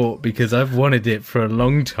 I bought because I've wanted it for a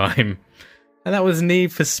long time, and that was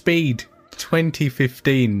Need for Speed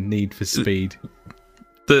 2015. Need for Speed.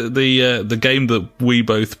 The game that we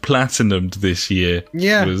both platinumed this year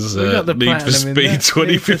was Need for Speed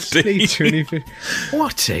 2015.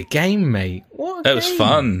 What a game, mate! That was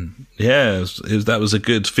fun. Yeah, that was a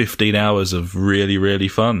good 15 hours of really, really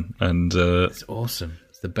fun, and it's awesome.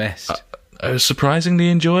 It's the best. It was surprisingly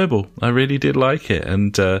enjoyable. I really did like it,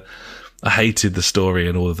 and I hated the story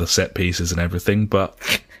and all of the set pieces and everything, but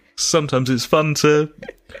sometimes it's fun to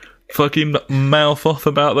fucking mouth off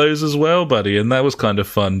about those as well, buddy. And that was kind of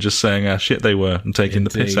fun, just saying how shit they were and taking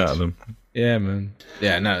the piss out of them. Yeah, man.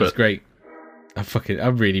 Yeah, no, it was great. I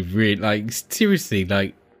really, really, like, seriously,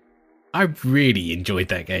 like, I really enjoyed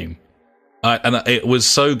that game. It was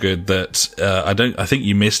so good that I think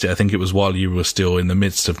you missed it. I think it was while you were still in the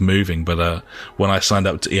midst of moving. But when I signed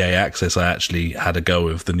up to EA Access, I actually had a go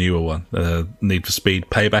of the newer one, Need for Speed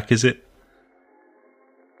Payback. Is it?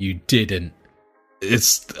 You didn't.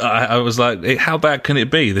 I was like, how bad can it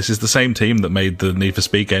be? This is the same team that made the Need for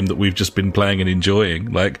Speed game that we've just been playing and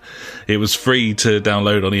enjoying. Like, it was free to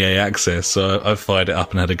download on EA Access, so I fired it up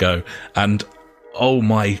and had a go. And oh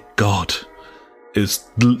my god, it's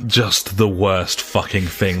just the worst fucking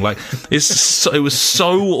thing. Like, it was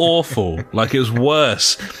so awful. Like, it was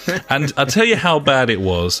worse. And I'll tell you how bad it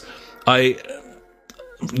was. Obviously,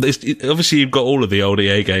 you've got all of the old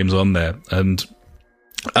EA games on there, and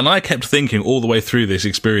I kept thinking all the way through this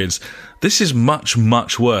experience, this is much,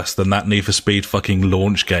 much worse than that Need for Speed fucking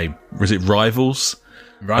launch game. Was it Rivals?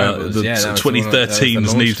 Rivals,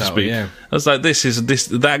 2013's Need for Speed. Yeah. I was like,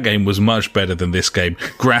 that game was much better than this game,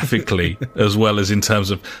 graphically, as well as in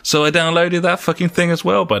terms of... So I downloaded that fucking thing as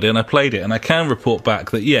well, buddy, and I played it, and I can report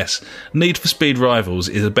back that, yes, Need for Speed Rivals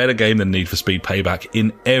is a better game than Need for Speed Payback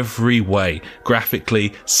in every way.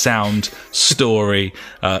 Graphically, sound, story,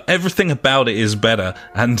 everything about it is better,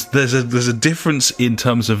 and there's a difference in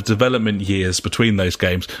terms of development years between those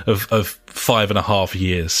games of 5.5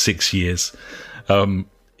 years, 6 years.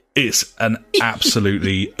 It's an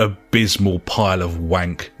absolutely abysmal pile of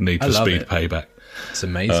wank. Need for Speed Payback. It's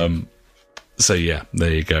amazing. So yeah,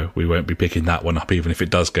 there you go. We won't be picking that one up, even if it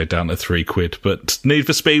does go down to £3. But Need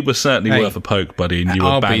for Speed was certainly worth a poke, buddy. And you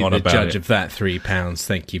were bang on about it. I'll be the judge of that £3.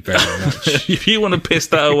 Thank you very much. If you want to piss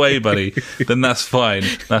that away, buddy, then that's fine.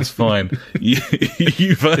 That's fine.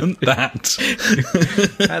 You've earned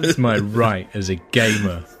that. That's my right as a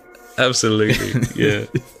gamer. Absolutely, yeah.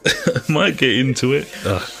 Might get into it.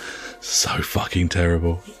 Ugh, so fucking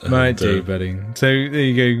terrible. Might do, buddy. So there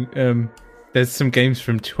you go. There's some games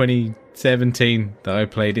from 2017 that I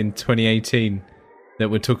played in 2018 that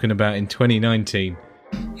we're talking about in 2019.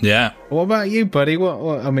 Yeah. What about you, buddy?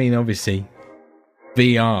 What I mean, obviously,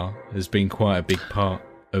 VR has been quite a big part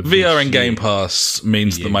of VR and Game Pass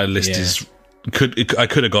means that my list is... I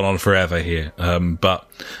could have gone on forever here, but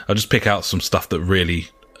I'll just pick out some stuff that really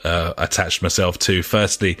attached myself to.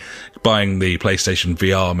 Firstly, buying the PlayStation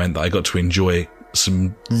VR meant that I got to enjoy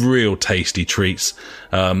some real tasty treats,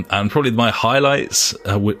 and probably my highlights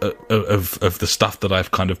of the stuff that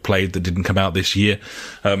I've kind of played that didn't come out this year.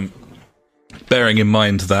 Bearing in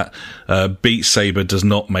mind that Beat Saber does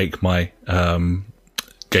not make my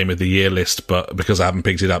Game of the Year list, but because I haven't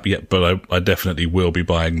picked it up yet, but I definitely will be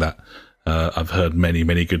buying that. I've heard many,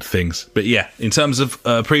 many good things. But yeah, in terms of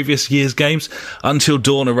previous year's games, Until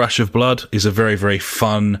Dawn: A Rush of Blood is a very, very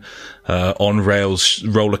fun on-rails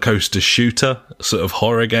roller coaster shooter, sort of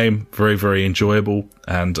horror game. Very, very enjoyable,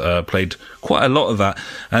 and played quite a lot of that.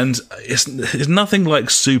 And it's nothing like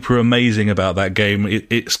super amazing about that game.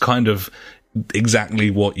 It's kind of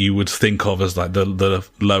exactly what you would think of as like the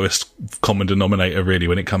lowest common denominator, really,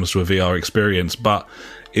 when it comes to a VR experience. But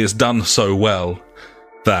it's done so well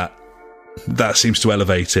that seems to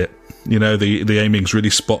elevate it. You know, the aiming's really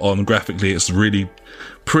spot on. Graphically, it's really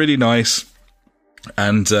pretty nice,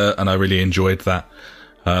 and I really enjoyed that.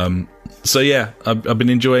 So yeah, I've been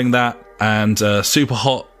enjoying that. And Super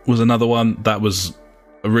Hot was another one that was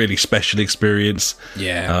a really special experience.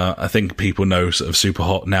 Yeah. I think people know sort of Super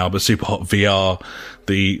Hot now, but Super Hot VR,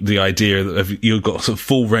 the idea of you've got sort of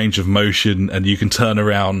full range of motion and you can turn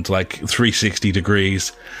around like 360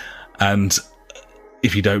 degrees, and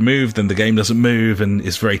if you don't move, then the game doesn't move, and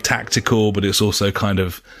it's very tactical, but it's also kind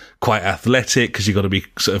of quite athletic because you've got to be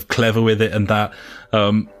sort of clever with it and that.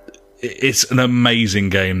 It's an amazing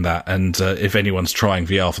game, that, and if anyone's trying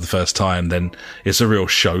VR for the first time, then it's a real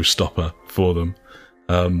showstopper for them.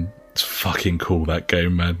 It's fucking cool, that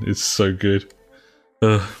game, man. It's so good.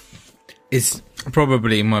 It's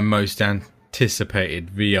probably my most anticipated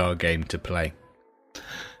VR game to play.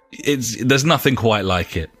 There's nothing quite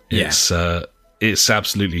like it. Yeah. It's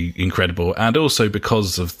absolutely incredible, and also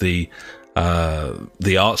because of the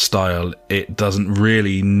art style, it doesn't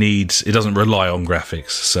rely on graphics,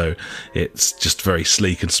 so it's just very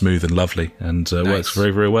sleek and smooth and lovely, and works very,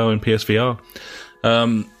 very well in PSVR.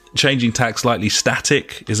 Changing Tack Slightly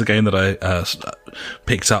Static is a game that I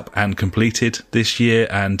picked up and completed this year,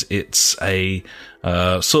 and it's a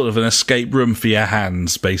sort of an escape room for your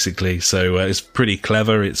hands, basically. So it's pretty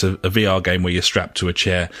clever. It's a VR game where you're strapped to a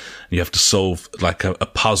chair and you have to solve like a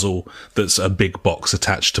puzzle that's a big box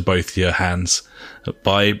attached to both your hands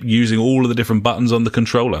by using all of the different buttons on the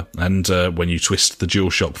controller. And when you twist the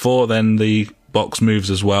DualShock 4, then the box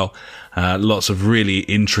moves as well. Lots of really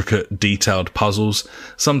intricate, detailed puzzles.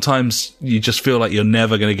 Sometimes you just feel like you're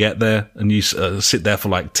never going to get there, and you sit there for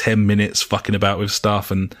like 10 minutes fucking about with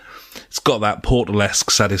stuff, and it's got that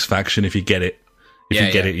Portal-esque satisfaction if you get it. If you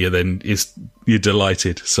get it, you're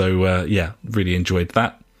delighted. So yeah, really enjoyed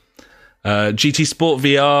that. GT Sport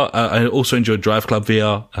VR, I also enjoyed Drive Club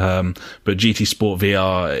VR, but GT Sport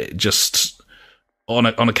VR just on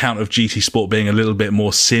account of GT Sport being a little bit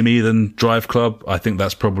more simmy than Drive Club, I think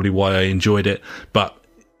that's probably why I enjoyed it. But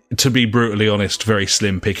to be brutally honest, very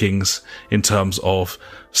slim pickings in terms of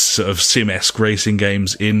sort of sim-esque racing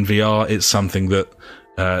games in VR. It's something that,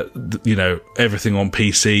 everything on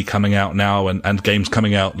PC coming out now, and games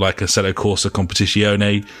coming out like Assetto Corsa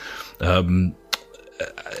Competizione,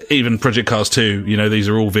 even Project Cars 2, these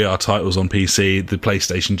are all VR titles on PC. The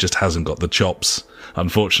PlayStation just hasn't got the chops,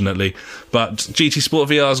 unfortunately. But GT Sport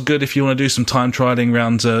VR is good if you want to do some time trialing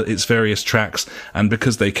around its various tracks, and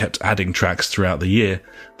because they kept adding tracks throughout the year,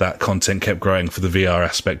 that content kept growing for the VR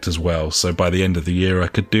aspect as well. So by the end of the year, I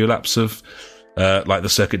could do laps of like the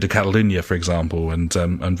Circuit de Catalunya, for example,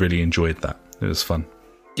 and really enjoyed that. It was fun.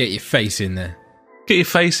 Get your face in there. Get your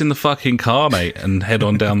face in the fucking car, mate, and head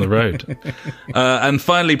on down the road. And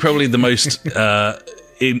finally, probably the most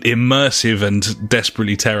immersive and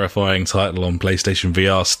desperately terrifying title on PlayStation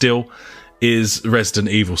VR still is Resident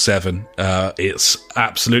Evil 7. It's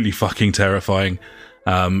absolutely fucking terrifying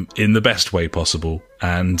in the best way possible.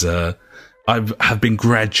 And I have been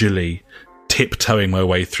gradually tiptoeing my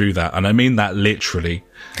way through that. And I mean that literally.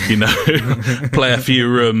 Play a few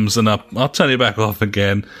rooms and I'll turn it back off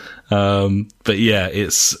again. But yeah,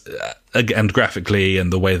 it's and graphically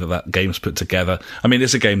and the way that game's put together. I mean,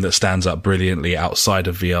 it's a game that stands up brilliantly outside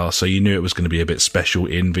of VR, so you knew it was going to be a bit special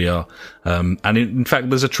in VR. And in fact,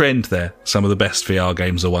 there's a trend there. Some of the best VR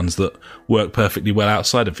games are ones that work perfectly well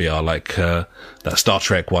outside of VR, like that Star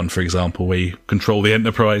Trek one, for example, where you control the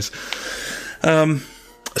Enterprise.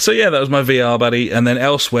 So yeah, that was my VR buddy. And then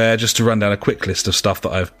elsewhere, just to run down a quick list of stuff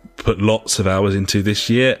that I've put lots of hours into this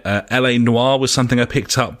year. LA Noire was something I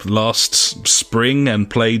picked up last spring and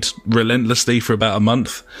played relentlessly for about a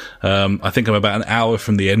month. I think I'm about an hour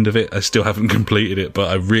from the end of it. I still haven't completed it, but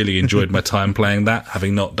I really enjoyed my time playing that,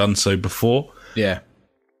 having not done so before. Yeah.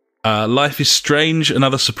 Life is Strange,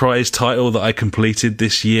 another surprise title that I completed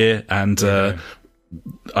this year, and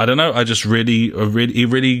I don't know, I just really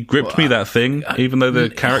gripped me, that thing, even though the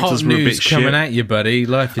characters were a bit shit. Coming at you, buddy.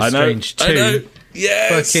 Life is Strange 2. I know.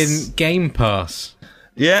 Yes. Fucking Game Pass.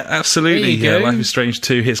 Yeah, absolutely. Yeah, Life is Strange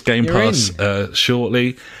 2 hits Game Pass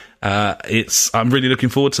shortly. I'm really looking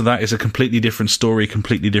forward to that. It's a completely different story,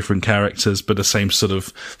 completely different characters, but the same sort of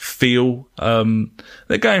feel.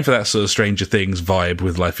 They're going for that sort of Stranger Things vibe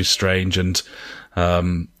with Life is Strange, and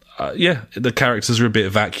the characters are a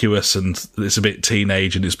bit vacuous and it's a bit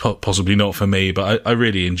teenage, and it's possibly not for me, but I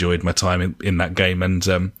really enjoyed my time in that game, and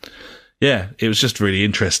it was just really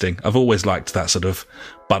interesting. I've always liked that sort of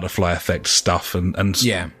butterfly effect stuff, and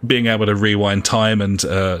being able to rewind time and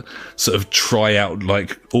sort of try out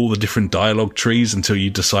like all the different dialogue trees until you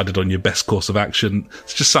decided on your best course of action.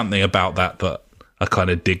 It's just something about that I kind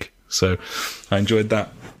of dig. So I enjoyed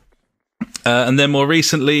that. And then more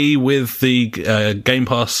recently with the Game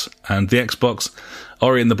Pass and the Xbox,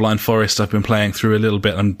 Ori and the Blind Forest, I've been playing through a little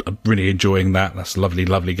bit, and I'm really enjoying that. That's a lovely,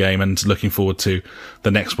 lovely game, and looking forward to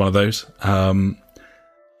the next one of those.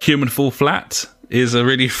 Human Fall Flat is a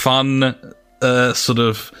really fun sort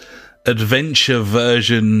of adventure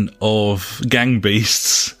version of Gang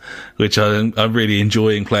Beasts, which I'm really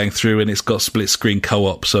enjoying playing through, and it's got split screen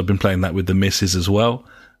co-op, so I've been playing that with the missus as well.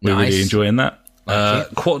 We're really enjoying that.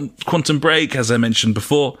 Quantum Break, as I mentioned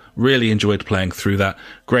before, really enjoyed playing through that.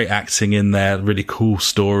 Great acting in there, really cool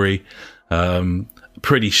story,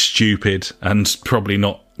 pretty stupid and probably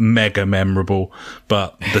not mega memorable,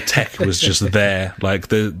 but the tech was just there. Like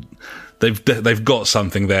they've got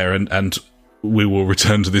something there, and we will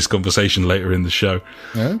return to this conversation later in the show.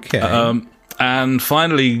 Okay. And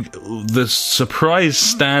finally, the surprise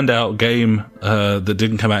standout game that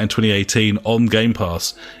didn't come out in 2018 on Game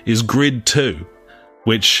Pass is Grid 2,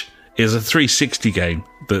 which is a 360 game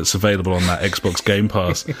that's available on that Xbox Game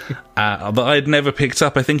Pass that I'd never picked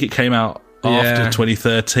up. I think it came out after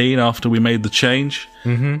 2013, after we made the change.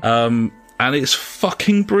 Mm-hmm. And it's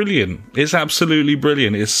fucking brilliant. It's absolutely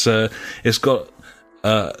brilliant. It's got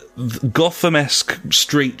Gotham-esque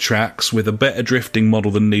street tracks with a better drifting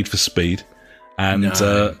model than Need for Speed. And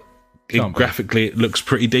graphically, it looks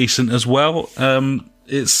pretty decent as well.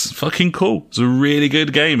 It's fucking cool. It's a really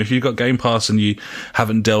good game. If you've got Game Pass and you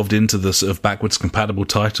haven't delved into the sort of backwards compatible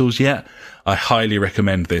titles yet, I highly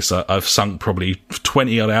recommend this. I've sunk probably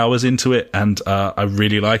 20 odd hours into it, and I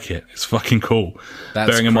really like it. It's fucking cool.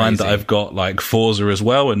 Bearing in mind that I've got like Forza as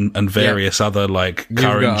well, and various other like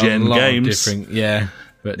current gen games.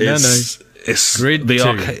 But it's Grid the 2.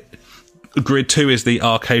 arcade. Grid 2 is the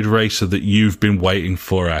arcade racer that you've been waiting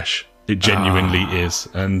for, Ash. It genuinely is.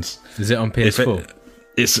 And is it on PS4?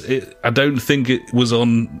 I don't think it was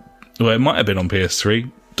on... Well, it might have been on PS3.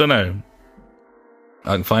 Don't know.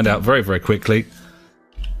 I can find out very, very quickly.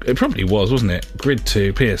 It probably was, wasn't it? Grid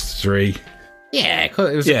 2, PS3. Yeah, it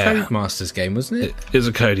was a Codemasters game, wasn't it? It was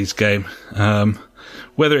a Cody's game.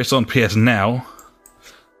 Whether it's on PS Now,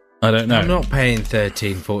 I don't know. I'm not paying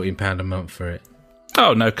 £13-14 a month for it.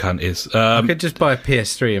 Oh, no cunt is. I could just buy a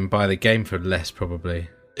PS3 and buy the game for less, probably.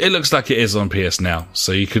 It looks like it is on PS Now,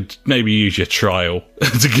 so you could maybe use your trial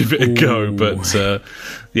to give it a go, but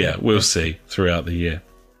we'll see throughout the year.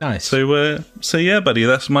 Nice. So yeah, buddy,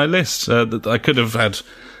 that's my list. I could have had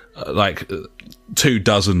like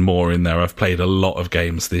 24 more in there. I've played a lot of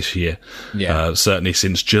games this year, certainly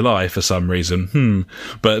since July for some reason.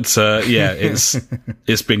 But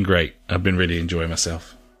it's been great. I've been really enjoying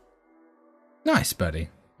myself. Nice, buddy.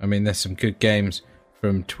 I mean, there's some good games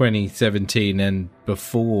from 2017 and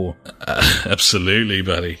before. Absolutely,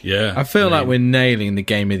 buddy. Yeah. I feel like we're nailing the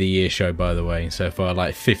Game of the Year show, by the way. So far,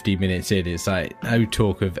 like 50 minutes in, it's like no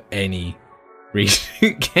talk of any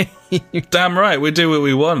recent game. Damn right, we do what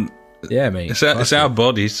we want. Yeah, mate. It's our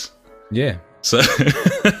bodies. Yeah. So I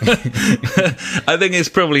think it's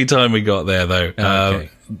probably time we got there, though.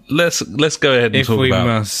 Okay. Let's go ahead and talk about... If we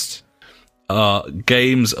must...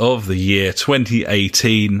 Games of the Year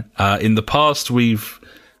 2018. In the past, we've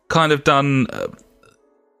kind of done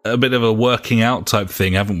a bit of a working out type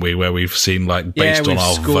thing, haven't we? Where we've seen, like, based on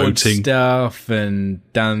our voting stuff and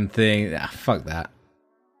done things. Fuck that.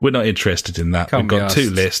 We're not interested in that. We've got two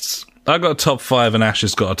lists. I got a top 5 and Ash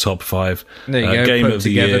has got a top 5. There you go. Game Put of the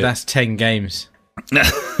together, Year. That's 10 games.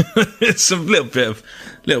 It's a little bit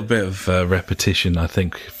of repetition, I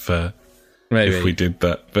think, if we did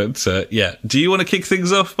that. But do you want to kick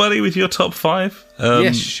things off, buddy, with your top 5?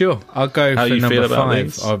 Yes, sure. I'll go for number 5,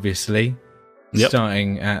 these? obviously. Yep.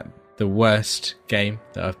 Starting at the worst game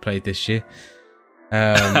that I've played this year.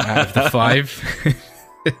 Out of the 5.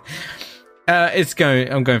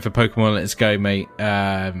 I'm going for Pokemon Let's Go, mate.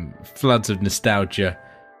 Floods of nostalgia.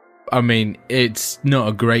 I mean, it's not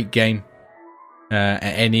a great game at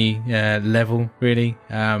any level, really.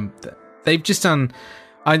 They've just done.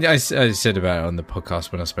 I said about it on the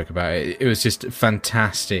podcast when I spoke about it. It was just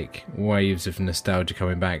fantastic waves of nostalgia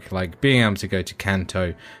coming back, like being able to go to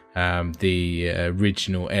Kanto, the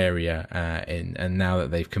original area, and now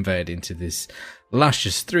that they've converted into this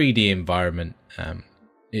luscious 3D environment.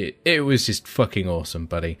 It was just fucking awesome,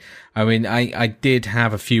 buddy. I mean, I did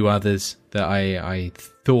have a few others that I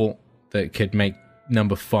thought that could make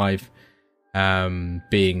number 5,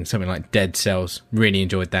 being something like Dead Cells. Really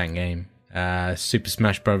enjoyed that game. Super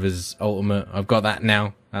Smash Brothers Ultimate. I've got that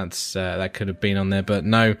now. That could have been on there, but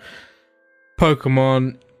no.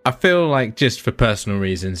 Pokemon. I feel like just for personal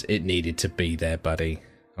reasons, it needed to be there, buddy.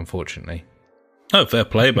 Unfortunately. Oh, fair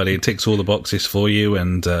play, buddy. It ticks all the boxes for you,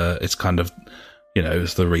 and it's kind of,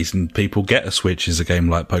 it's the reason people get a Switch is a game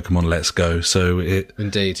like Pokemon Let's Go. So it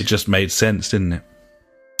just made sense, didn't it?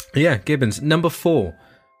 Yeah, Gibbons. Number 4,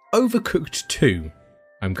 Overcooked 2.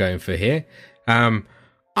 I'm going for here.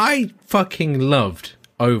 I fucking loved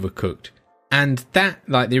Overcooked, and that,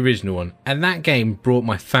 like the original one, and that game brought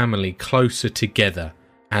my family closer together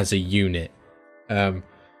as a unit.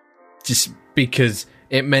 Just because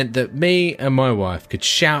it meant that me and my wife could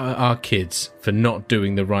shout at our kids for not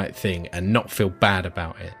doing the right thing and not feel bad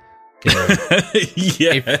about it.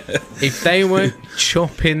 Yeah. If they weren't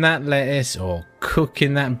chopping that lettuce or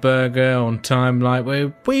cooking that burger on time,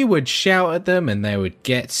 like we would shout at them and they would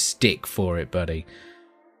get stick for it, buddy.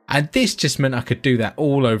 And this just meant I could do that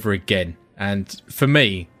all over again. And for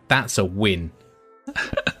me, that's a win.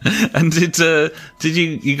 And did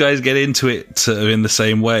you guys get into it in the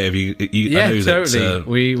same way? Have you yeah, I know totally. That,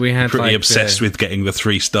 we had pretty obsessed with getting the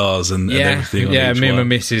 3 stars and everything. Yeah, on each me and my one.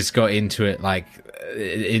 missus got into it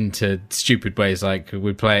into stupid ways. Like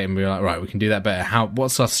we'd play it and we were like, right, we can do that better.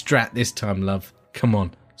 What's our strat this time, love? Come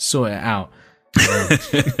on, sort it out.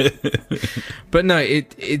 But no,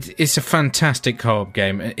 it's a fantastic co-op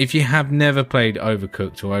game. If you have never played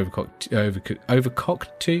Overcooked or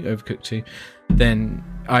Overcooked 2, then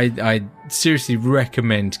I seriously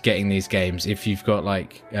recommend getting these games if you've got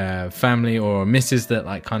like family or a missus that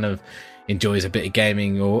like kind of enjoys a bit of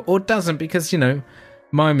gaming or doesn't, because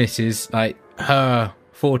my missus, like her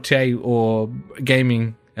forte or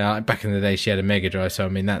gaming, back in the day she had a Mega Drive, so I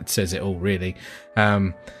mean that says it all really.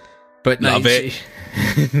 But no, love it.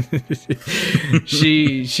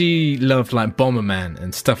 She loved like Bomberman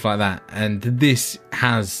and stuff like that, and this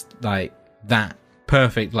has like that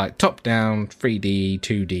perfect like top down 3D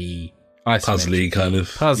 2D puzzly kind of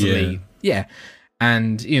puzzly, yeah.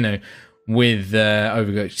 And with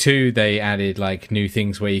Overcooked 2, they added like new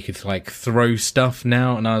things where you could like throw stuff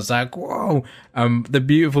now, and I was like, whoa. The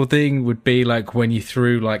beautiful thing would be like when you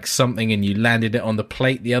threw like something and you landed it on the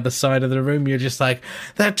plate the other side of the room, you're just like,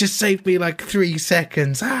 that just saved me like 3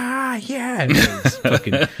 seconds. Yeah. It's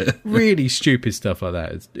fucking really stupid stuff like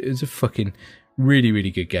that. It was a fucking really,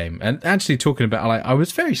 really good game. And actually talking about, like, I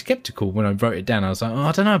was very skeptical when I wrote it down. I was like,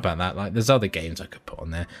 I don't know about that. Like, there's other games I could put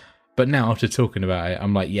on there. But now, after talking about it,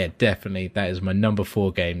 I'm like, yeah, definitely, that is my number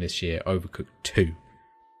 4 game this year, Overcooked 2.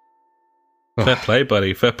 Fair play,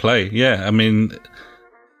 buddy. Fair play. Yeah, I mean,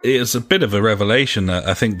 it's a bit of a revelation.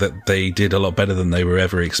 I think that they did a lot better than they were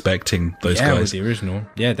ever expecting, those guys. Yeah, with the original.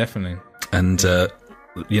 Yeah, definitely. And,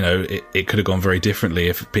 it could have gone very differently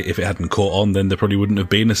if it hadn't caught on. Then there probably wouldn't have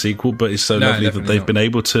been a sequel. But it's so lovely that they've been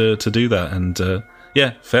able to do that. And,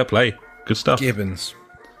 yeah, fair play. Good stuff. Gibbons.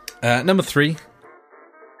 Number 3.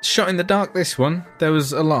 Shot in the Dark, this one. There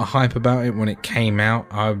was a lot of hype about it when it came out.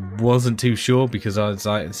 I wasn't too sure because I was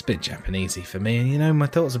like, it's a bit Japanesey for me. And my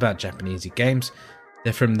thoughts about Japanesey games,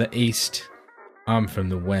 they're from the East. I'm from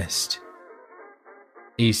the West.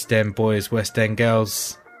 East End boys, West End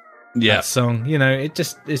girls. Yeah. That song,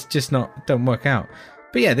 it's just not, don't work out.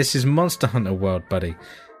 But yeah, this is Monster Hunter World, buddy.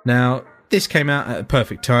 Now, this came out at a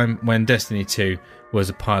perfect time when Destiny 2 was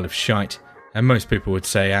a pile of shite. And most people would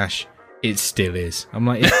say, Ash, it still is. I'm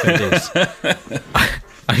like, yes, it is.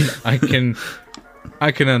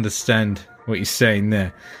 I can understand what you're saying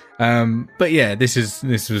there. But yeah, this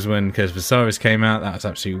was when Curse of Osiris came out. That was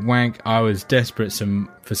absolutely wank. I was desperate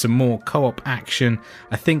for some more co-op action.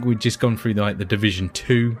 I think we'd just gone through the Division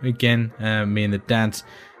 2 again, me and the dads.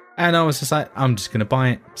 And I was just like, I'm just going to buy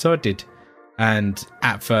it. So I did. And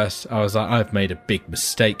at first, I was like, I've made a big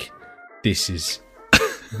mistake. This is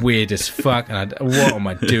weird as fuck, and what am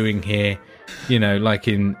I doing here? Like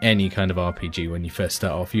in any kind of RPG, when you first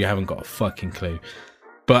start off, you haven't got a fucking clue.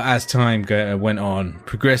 But as time went on,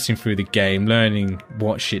 progressing through the game, learning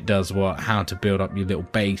what shit does what, how to build up your little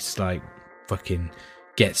base, like fucking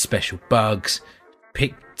get special bugs,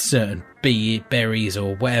 pick certain berries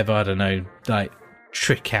or whatever, I don't know, like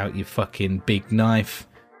trick out your fucking big knife.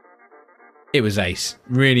 It was ace.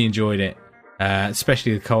 Really enjoyed it.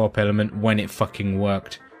 Especially the co-op element when it fucking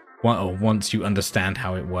worked. Once you understand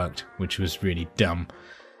how it worked, which was really dumb.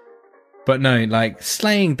 But no, like,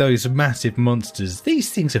 slaying those massive monsters,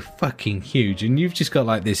 these things are fucking huge, and you've just got,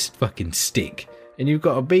 like, this fucking stick, and you've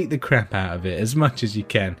got to beat the crap out of it as much as you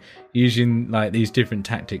can, using, like, these different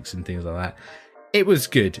tactics and things like that. It was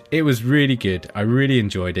good. It was really good. I really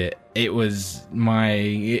enjoyed it. It was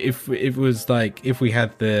if we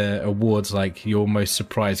had the awards, like, your most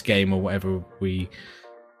surprised game or whatever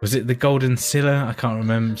was it the Golden Silla? I can't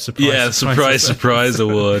remember. Surprise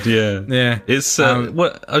award. Yeah, yeah. It's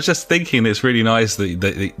what I was just thinking. It's really nice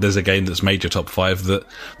that there's a game that's made your top 5 that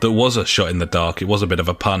was a shot in the dark. It was a bit of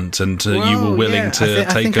a punt, and you were willing to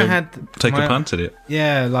take a punt at it.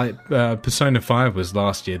 Yeah, like Persona 5 was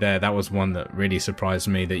last year. That was one that really surprised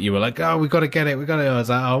me. That you were like, oh, we got to get it. I was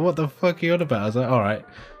like, oh, what the fuck are you on about? I was like, all right.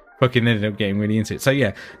 Fucking ended up getting really into it. So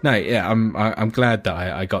I'm glad that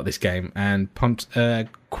I got this game and pumped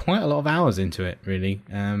quite a lot of hours into it. Really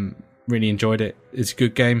enjoyed it. It's a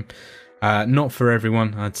good game. Not for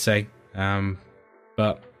everyone, I'd say,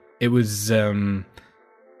 but it was a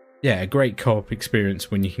great co-op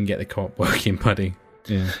experience when you can get the co-op working, buddy.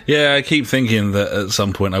 Yeah, I keep thinking that at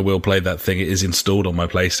some point I will play that thing. It is installed on my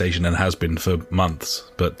PlayStation and has been for months,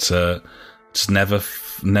 but just never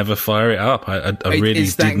fire it up. I really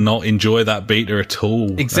did not enjoy that beta at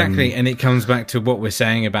all. Exactly, and it comes back to what we're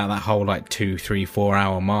saying about that whole like 2, 3, 4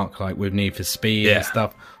 hour mark, like with Need for Speed and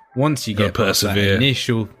stuff. Once you get past that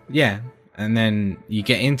initial, and then you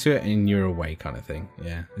get into it and you're away, kind of thing.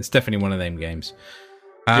 Yeah, it's definitely one of them games.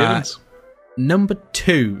 Number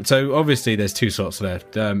 2. So obviously there's 2 slots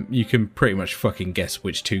left. You can pretty much fucking guess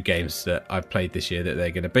which 2 games that I've played this year that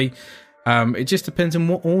they're going to be. It just depends on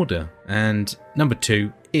what order. And number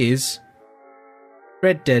 2 is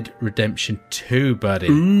Red Dead Redemption 2, buddy.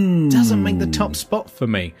 Ooh. Doesn't make the top spot for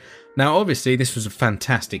me. Now, obviously, this was a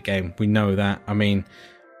fantastic game. We know that. I mean,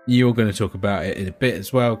 you're going to talk about it in a bit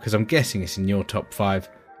as well, because I'm guessing it's in your top 5.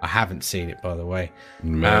 I haven't seen it, by the way.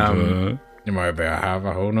 Maybe I have.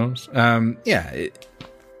 Who knows?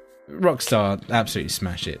 Rockstar absolutely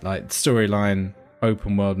smash it. Like, storyline,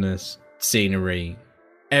 open worldness, scenery,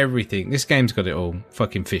 everything. This game's got it all.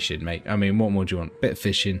 Fucking fishing, mate. I mean, what more do you want? Bit of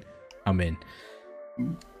fishing, I'm in.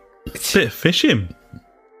 Bit of fishing.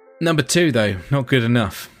 Number 2, though, not good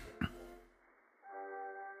enough.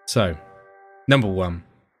 So, number 1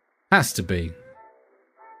 has to be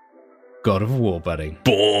God of War, buddy.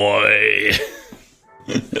 Boy.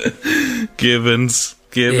 Givens.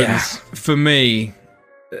 Yeah, for me,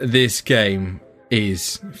 this game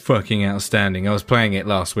is fucking outstanding. I was playing it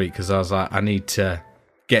last week because I was like, I need to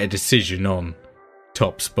get a decision on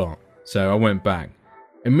top spot. So I went back.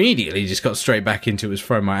 Immediately just got straight back into it, was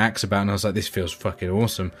throwing my axe about, and I was like, this feels fucking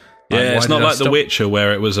awesome. Yeah, it's not like The Witcher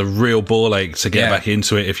where it was a real ball ache to get back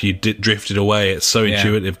into it if you drifted away. It's so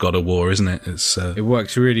intuitive, God of War, isn't it? It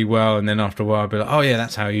works really well, and then after a while I'll be like, oh yeah,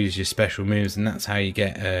 that's how you use your special moves, and that's how you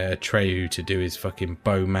get Atreyu to do his fucking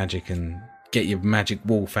bow magic and get your magic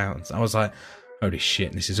wolf out. I was like, holy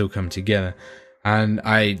shit, this is all coming together. And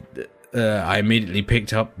I immediately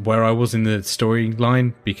picked up where I was in the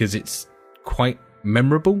storyline because it's quite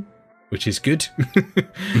memorable, which is good.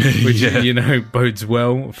 Which, bodes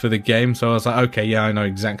well for the game. So I was like, okay, yeah, I know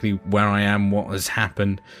exactly where I am, what has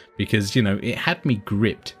happened, because, it had me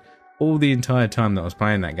gripped all the entire time that I was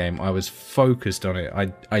playing that game. I was focused on it.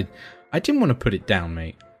 I didn't want to put it down,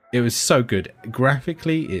 mate. It was so good.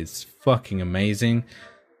 Graphically, it's fucking amazing.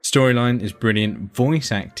 Storyline is brilliant.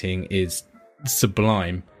 Voice acting is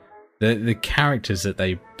sublime. The characters that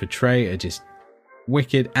they portray are just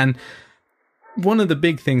wicked. And one of the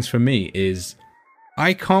big things for me is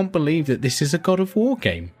I can't believe that this is a God of War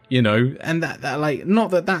game, and that like, not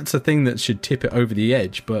that that's a thing that should tip it over the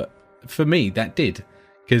edge, but for me that did,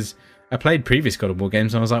 because I played previous God of War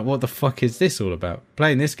games and I was like, what the fuck is this all about?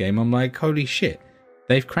 Playing this game, I'm like, holy shit,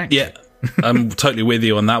 they've cracked it. I'm totally with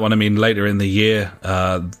you on that one. I mean, later in the year,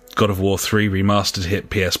 God of War 3 Remastered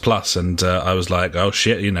hit PS Plus, and I was like, oh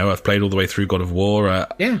shit, I've played all the way through God of War.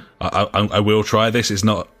 I will try this. It's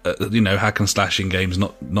not, hack and slashing games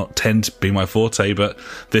not tend to be my forte, but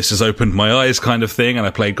this has opened my eyes kind of thing, and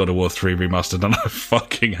I played God of War 3 Remastered, and I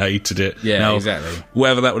fucking hated it. Yeah, now, exactly.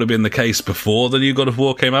 Whether that would have been the case before the new God of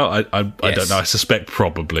War came out, I don't know. I suspect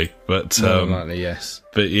probably, but more likely, yes.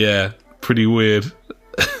 But yeah, pretty weird.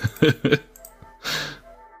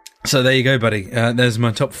 So there you go, buddy. There's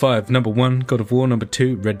my top 5. Number 1, God of War. Number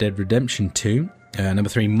 2, Red Dead Redemption 2. Number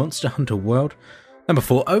 3, Monster Hunter World. Number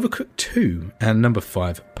 4, Overcooked 2. And number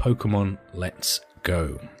 5, Pokemon Let's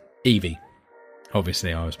Go. Eevee.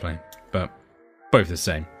 Obviously, I was playing, but both the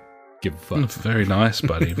same. Give a fuck. Very nice,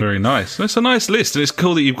 buddy. Very nice. It's a nice list, and it's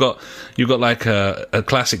cool that you've got like a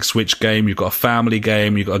classic Switch game, you've got a family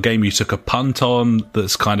game, you've got a game you took a punt on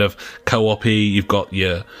that's kind of co-op-y, you've got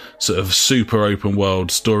your sort of super open world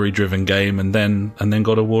story driven game, and then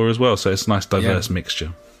God of War as well. So it's a nice diverse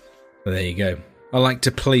mixture. Well, there you go. I like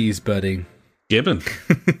to please, buddy. Gibbon.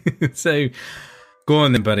 So go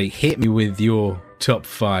on then, buddy. Hit me with your top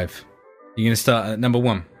 5. You're going to start at number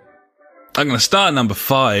 1. I'm going to start at number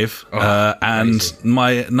 5, and crazy.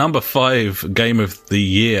 my number 5 game of the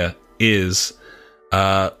year is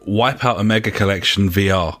Wipeout a Mega Collection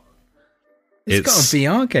VR. It's got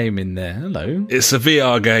a VR game in there. Hello. It's a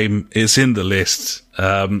VR game. It's in the list.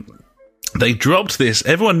 They dropped this.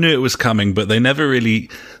 Everyone knew it was coming, but they never really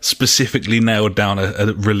specifically nailed down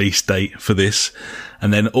a release date for this.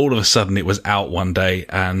 And then all of a sudden it was out one day,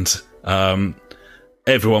 and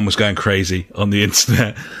everyone was going crazy on the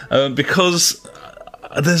internet because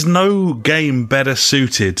there's no game better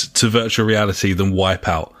suited to virtual reality than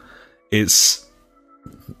Wipeout. It's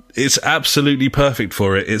absolutely perfect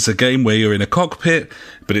for it. It's a game where you're in a cockpit,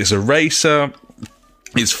 but it's a racer.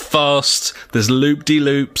 It's fast. There's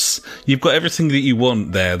loop-de-loops. You've got everything that you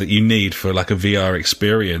want there that you need for like a VR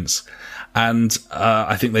experience. And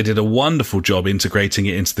I think they did a wonderful job integrating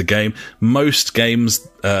it into the game. Most games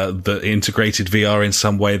that integrated VR in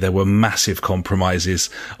some way, there were massive compromises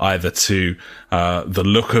either to the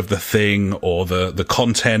look of the thing or the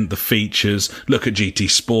content, the features. Look at GT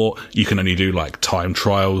Sport. You can only do like time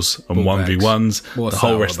trials and 1v1s. The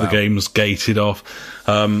whole rest of the game's gated off.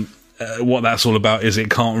 What that's all about is it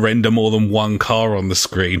can't render more than one car on the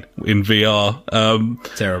screen in VR.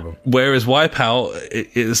 Terrible. Whereas Wipeout,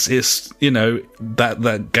 it's you know,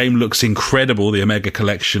 that game looks incredible, the Omega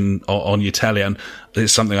Collection on your telly, and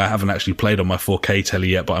it's something I haven't actually played on my 4K telly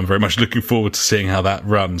yet, but I'm very much looking forward to seeing how that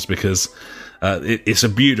runs, because it's a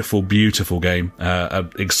beautiful, beautiful game, an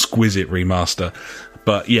exquisite remaster.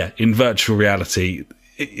 But yeah, in virtual reality,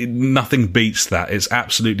 nothing beats that. It's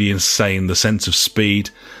absolutely insane, the sense of speed.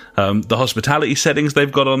 The hospitality settings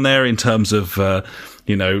they've got on there in terms of,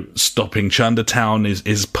 stopping Chundertown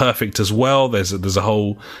is perfect as well. There's a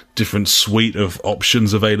whole different suite of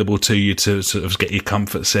options available to you to sort of get your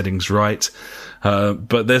comfort settings right.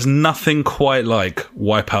 But there's nothing quite like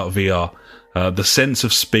Wipeout VR. The sense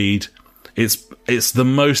of speed, it's the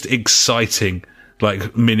most exciting,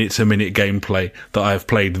 like, minute to minute gameplay that I've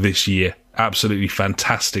played this year. Absolutely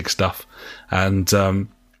fantastic stuff. And,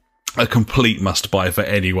 a complete must-buy for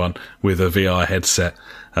anyone with a VR headset,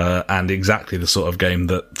 and exactly the sort of game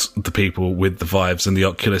that the people with the Vives and the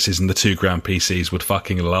Oculuses and the 2 grand PCs would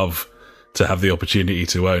fucking love to have the opportunity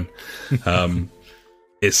to own.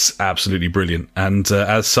 It's absolutely brilliant, and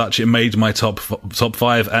as such, it made my top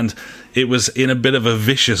 5, and it was in a bit of a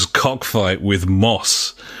vicious cockfight with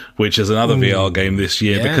Moss, which is another VR game this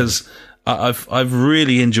year, because I've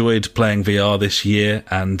really enjoyed playing VR this year,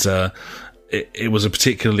 and it was a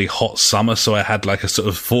particularly hot summer, so I had like a sort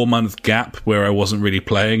of 4-month gap where I wasn't really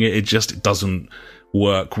playing it. It doesn't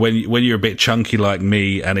work. When you're a bit chunky like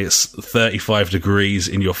me and it's 35 degrees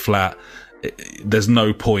in your flat, there's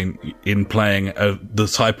no point in playing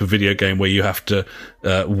the type of video game where you have to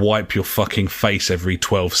wipe your fucking face every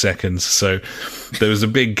 12 seconds. So there was a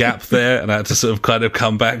big gap there, and I had to sort of kind of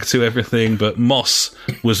come back to everything. But Moss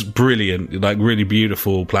was brilliant, like really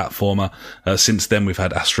beautiful platformer. Since then, we've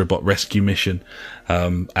had Astrobot Rescue Mission.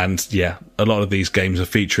 And yeah, a lot of these games are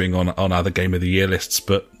featuring on other Game of the Year lists,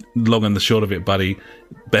 but long and the short of it, buddy,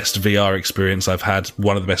 best VR experience I've had,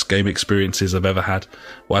 one of the best game experiences I've ever had.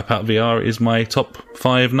 Wipeout VR is my top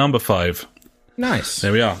 5, number 5. Nice.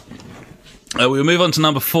 There we are. We'll move on to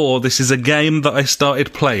number 4. This is a game that I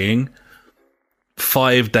started playing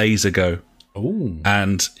 5 days ago. Ooh.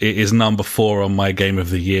 And it is number 4 on my Game of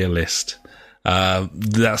the Year list.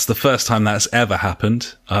 That's the first time that's ever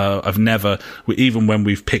happened. I've never, even when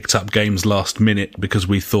we've picked up games last minute because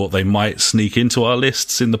we thought they might sneak into our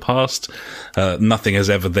lists in the past, nothing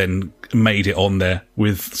has ever then made it on there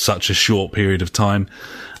with such a short period of time.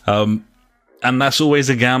 And that's always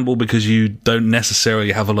a gamble because you don't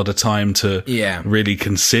necessarily have a lot of time to really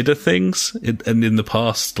consider things. And in the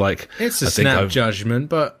past, like, it's a snap judgment,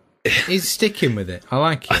 but he's sticking with it. I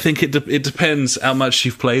like it. I think it depends how much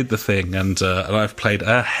you've played the thing, and I've played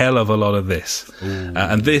a hell of a lot of this.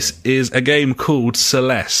 And this is a game called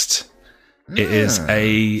Celeste. It is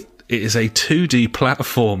a 2D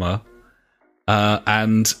platformer,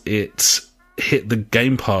 and it hit the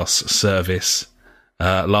Game Pass service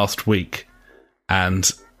last week.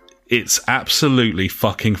 and it's absolutely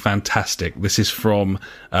fucking fantastic. This is from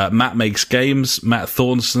Matt Makes Games. Matt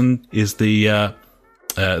Thornton is the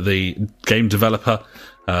game developer.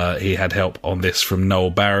 He had help on this from Noel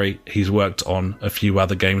Barry. He's worked on a few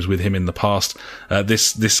other games with him in the past.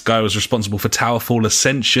 This guy was responsible for Towerfall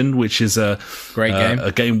Ascension, which is a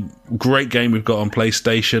great game we've got on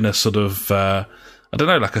PlayStation. A sort of I don't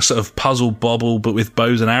know, like a sort of puzzle bobble, but with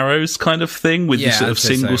bows and arrows kind of thing, with this sort of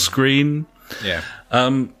single screen. Yeah.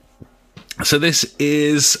 So this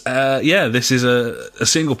is a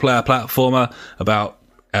single player platformer about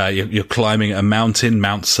you're climbing a mountain,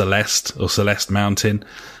 Mount Celeste or Celeste Mountain,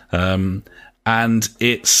 and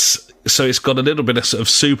it's got a little bit of sort of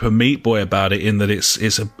Super Meat Boy about it in that it's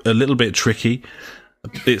a little bit tricky.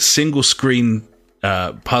 It's single screen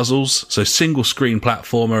puzzles, so single screen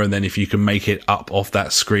platformer, and then if you can make it up off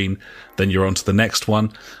that screen, then you're on to the next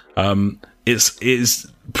one. It's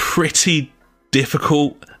pretty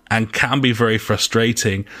difficult and can be very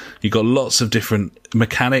frustrating. You've got lots of different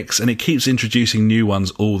mechanics, and it keeps introducing new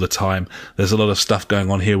ones all the time. There's a lot of stuff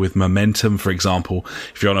going on here with momentum, for example.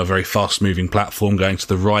 If you're on a very fast-moving platform going to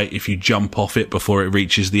the right, if you jump off it before it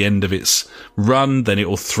reaches the end of its run, then it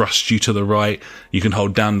will thrust you to the right. You can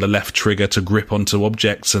hold down the left trigger to grip onto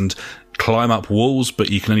objects and climb up walls, but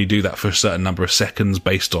you can only do that for a certain number of seconds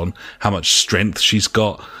based on how much strength she's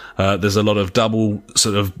got. There's a lot of double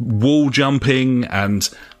sort of wall jumping and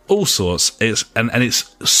all sorts.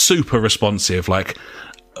 It's super responsive, like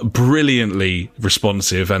brilliantly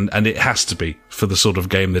responsive, and it has to be for the sort of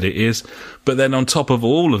game that it is. But then on top of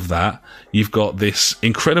all of that, you've got this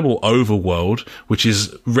incredible overworld, which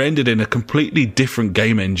is rendered in a completely different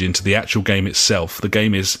game engine to the actual game itself. The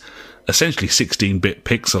game is essentially 16-bit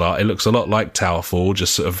pixel art. It looks a lot like Towerfall,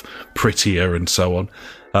 just sort of prettier and so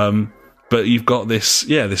on. But you've got this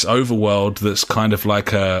overworld that's kind of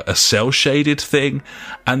like a cel-shaded thing.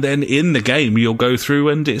 And then in the game, you'll go through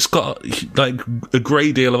and it's got like a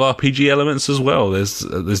great deal of RPG elements as well.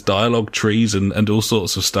 There's dialogue trees and all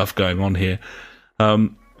sorts of stuff going on here.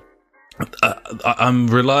 I'm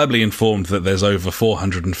reliably informed that there's over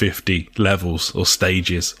 450 levels or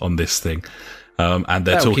stages on this thing. And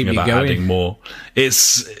they're talking about adding more.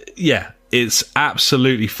 It's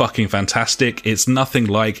absolutely fucking fantastic. It's nothing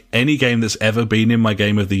like any game that's ever been in my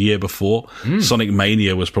Game of the Year before. Sonic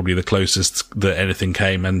Mania was probably the closest that anything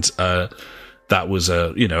came, and that was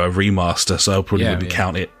a remaster, so I probably wouldn't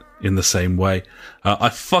count it in the same way. I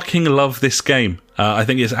fucking love this game. I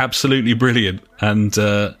think it's absolutely brilliant, and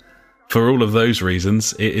for all of those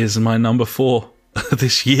reasons, it is my number 4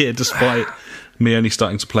 this year, despite me only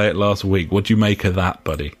starting to play it last week. What do you make of that,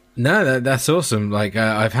 buddy? No, that's awesome. Like,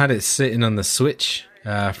 I've had it sitting on the Switch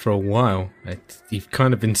for a while. You've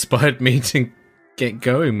kind of inspired me to get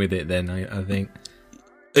going with it then, I think.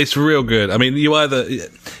 It's real good. I mean,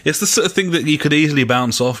 it's the sort of thing that you could easily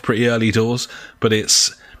bounce off pretty early doors, but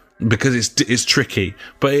it's tricky,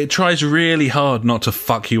 but it tries really hard not to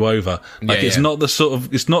fuck you over. Like, it's not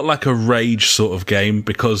it's not like a Rage sort of game,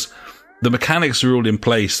 because the mechanics are all in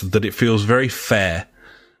place that it feels very fair.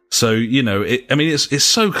 So, it's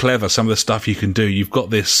so clever, some of the stuff you can do. You've got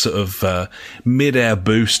this sort of mid-air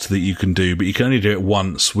boost that you can do, but you can only do it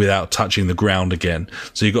once without touching the ground again.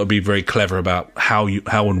 So you've got to be very clever about how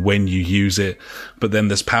and when you use it. But then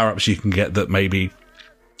there's power-ups you can get that maybe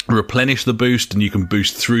replenish the boost, and you can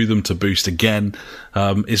boost through them to boost again.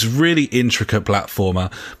 It's really intricate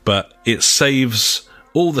platformer, but it saves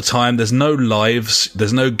all the time. There's no lives,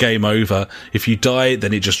 there's no game over. If you die,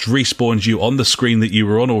 then it just respawns you on the screen that you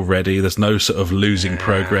were on already. There's no sort of losing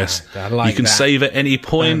progress. You can save at any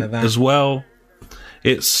point as well.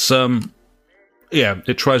 It's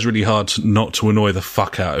it tries really hard not to annoy the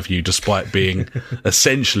fuck out of you, despite being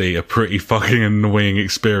essentially a pretty fucking annoying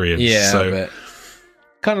experience. But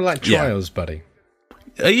kind of like Trials, buddy.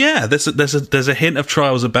 There's a hint of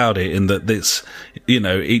Trials about it, in that it's,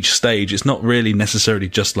 each stage, it's not really necessarily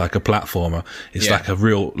just like a platformer. It's like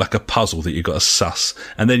a puzzle that you've got to suss,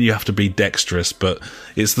 and then you have to be dexterous. But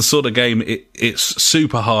it's the sort of game, it's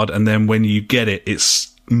super hard, and then when you get it,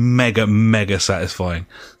 it's mega, mega satisfying.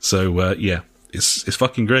 So, it's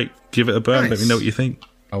fucking great. Give it a burn. Nice. Let me know what you think.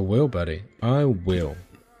 I will, buddy. I will.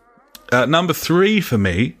 Number 3 for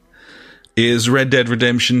me is Red Dead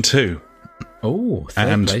Redemption 2. Oh,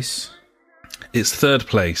 third place. It's third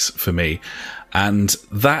place for me, and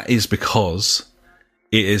that is because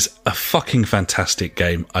it is a fucking fantastic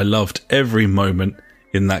game. I loved every moment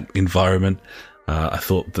in that environment. I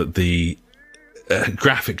thought that the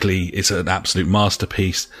graphically, it's an absolute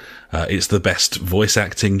masterpiece. It's the best voice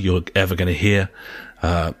acting you're ever going to hear.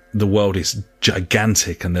 The world is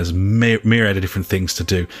gigantic and there's myriad of different things to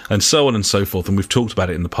do and so on and so forth. And we've talked about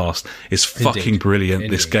it in the past. It's fucking brilliant,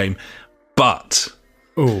 this game. But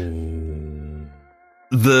the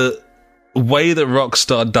way that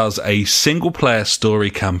Rockstar does a single player story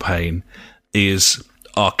campaign is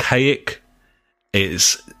archaic.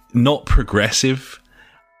 It's not progressive.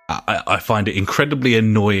 I find it incredibly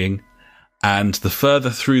annoying. And the further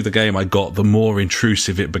through the game I got, the more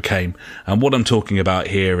intrusive it became. And what I'm talking about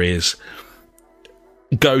here is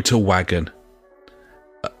go to wagon.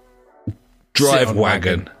 Drive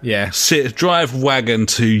wagon. Yeah. Drive wagon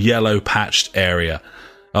to yellow patched area.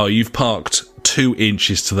 Oh, you've parked 2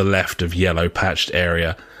 inches to the left of yellow patched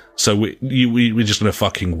area. So we're just going to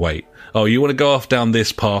fucking wait. Oh, you want to go off down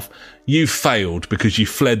this path? You failed because you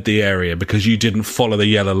fled the area because you didn't follow the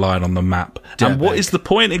yellow line on the map. And what is the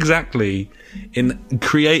point exactly in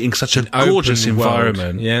creating such a gorgeous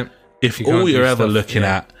environment? Yeah. If all you're ever looking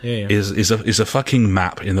at is a fucking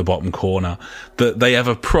map in the bottom corner, that they have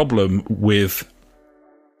a problem with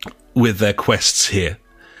their quests here.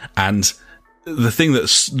 And the thing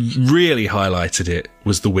that's really highlighted it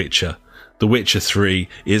was The Witcher. The Witcher 3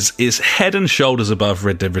 is head and shoulders above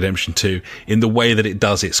Red Dead Redemption 2 in the way that it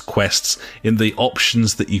does its quests, in the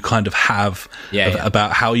options that you kind of have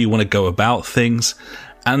about how you want to go about things.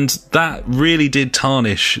 And that really did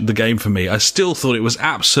tarnish the game for me. I still thought it was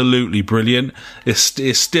absolutely brilliant.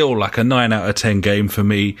 It's still like a 9 out of 10 game for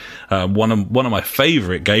me. One of my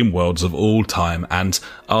favourite game worlds of all time. And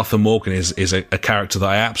Arthur Morgan is a character that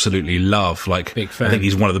I absolutely love. Like, big fan. I think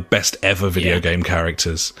he's one of the best ever video game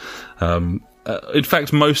characters. In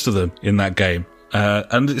fact, most of them in that game.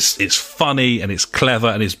 And it's funny and it's clever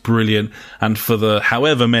and it's brilliant. And for the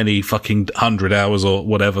however many fucking 100 hours or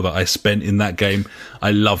whatever that I spent in that game,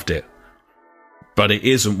 I loved it. But it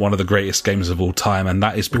isn't one of the greatest games of all time, and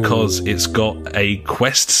that is because it's got a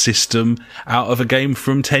quest system out of a game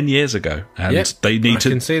from 10 years ago. And they need to.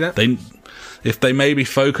 I can see that. If they maybe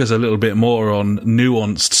focus a little bit more on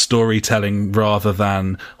nuanced storytelling rather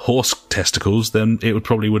than horse testicles, then it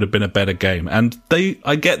would have been a better game. And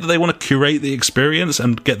I get that they want to curate the experience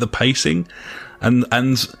and get the pacing, and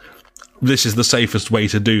this is the safest way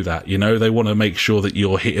to do that. You know, they want to make sure that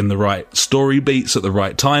you're hitting the right story beats at the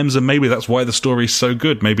right times, and maybe that's why the story's so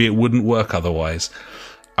good. Maybe it wouldn't work otherwise.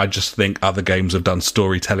 I just think other games have done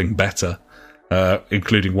storytelling better,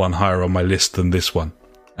 including one higher on my list than this one.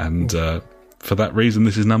 And for that reason,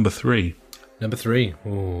 this is number 3. Number 3.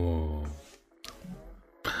 Ooh.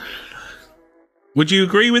 Would you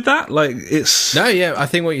agree with that? Like, it's... No, yeah, I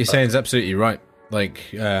think what you're saying is absolutely right. Like,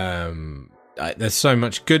 there's so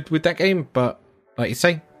much good with that game, but like you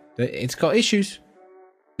say, it's got issues.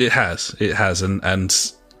 It has,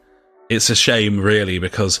 and it's a shame, really,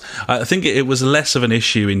 because I think it was less of an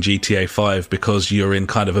issue in GTA 5 because you're in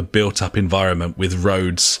kind of a built-up environment with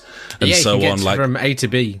roads and so you can on. Get like from A to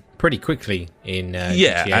B pretty quickly in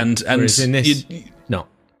GTA, and in this, no.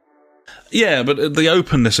 Yeah, but the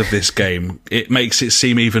openness of this game, it makes it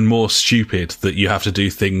seem even more stupid that you have to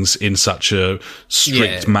do things in such a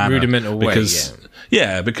strict manner. Rudimental way,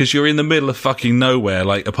 Yeah, because you're in the middle of fucking nowhere,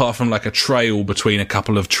 like, apart from like a trail between a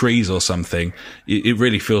couple of trees or something, it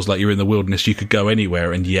really feels like you're in the wilderness. You could go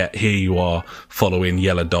anywhere, and yet here you are following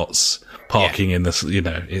yellow dots, parking in this, you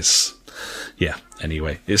know, it's... Yeah,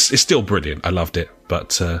 anyway, it's still brilliant. I loved it,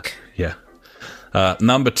 but yeah.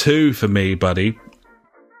 Number 2 for me, buddy,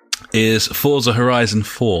 is Forza Horizon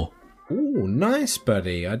 4. Ooh, nice,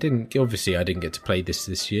 buddy. I didn't get to play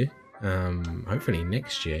this year. Hopefully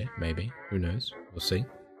next year, maybe. Who knows? We'll see.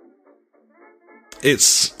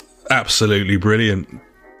 It's absolutely brilliant.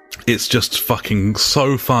 It's just fucking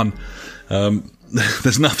so fun.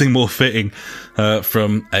 There's nothing more fitting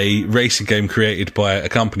from a racing game created by a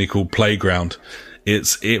company called Playground.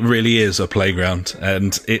 It really is a playground,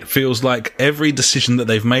 and it feels like every decision that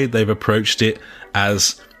they've made, they've approached it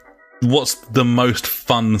as, what's the most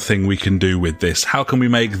fun thing we can do with this? How can we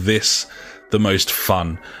make this the most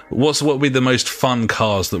fun? What would be the most fun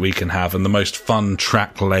cars that we can have, and the most fun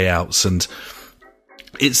track layouts, and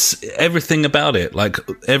it's everything about it. Like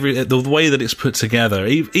the way that it's put together,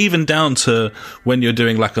 even down to when you're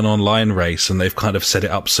doing like an online race, and they've kind of set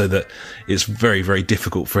it up so that it's very, very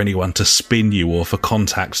difficult for anyone to spin you or for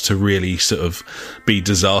contact to really sort of be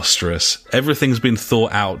disastrous. Everything's been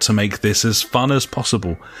thought out to make this as fun as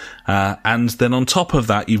possible. And then on top of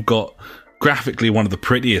that, you've got graphically one of the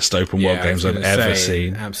prettiest open world games I've ever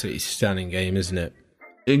seen. Absolutely stunning game, isn't it?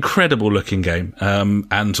 Incredible looking game.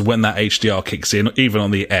 And when that HDR kicks in, even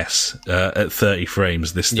on the S at 30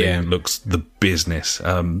 frames, this thing looks the business.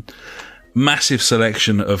 Massive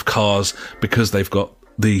selection of cars because they've got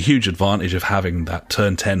the huge advantage of having that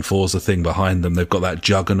Turn 10 Forza thing behind them. They've got that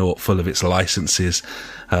juggernaut full of its licenses.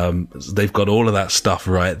 They've got all of that stuff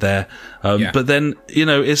right there. But then, you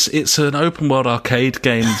know, it's an open world arcade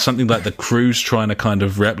game, something like The Crew's trying to kind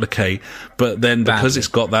of replicate. But then because it's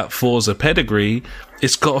got that Forza pedigree,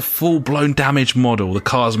 it's got a full-blown damage model. The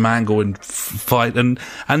cars mangle and fight, and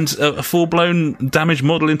a full-blown damage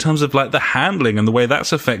model in terms of like the handling and the way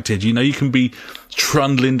that's affected. You know, you can be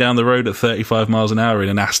trundling down the road at 35 miles an hour in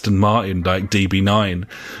an Aston Martin like DB9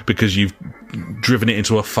 because you've driven it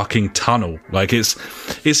into a fucking tunnel. Like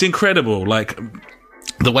it's incredible. Like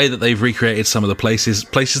the way that they've recreated some of the places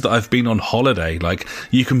that I've been on holiday. Like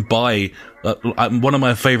you can buy. One of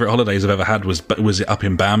my favourite holidays I've ever had was up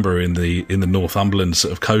in Bamborough in the Northumberland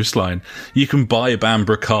sort of coastline. You can buy a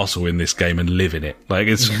Bamborough Castle in this game and live in it. Like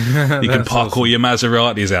it's you can park awesome. All your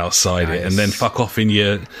Maseratis outside it and then fuck off in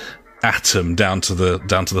your Atom down to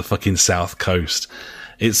the fucking south coast.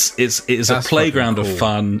 It's a playground cool. of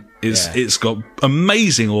fun. It's got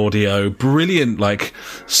amazing audio, brilliant like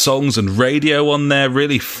songs and radio on there,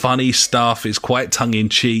 really funny stuff. It's quite tongue in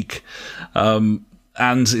cheek.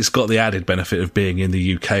 And it's got the added benefit of being in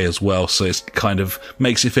the UK as well, so it kind of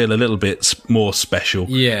makes you feel a little bit more special.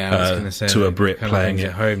 Yeah, I was going to say to a Brit playing it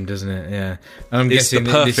at home, doesn't it? Yeah, and I'm guessing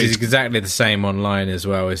this is exactly the same online as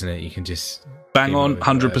well, isn't it? You can just bang on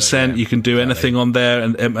 100%. You can do anything on there,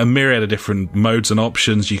 and a myriad of different modes and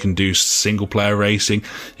options. You can do single player racing.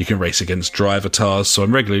 You can race against driver tars. So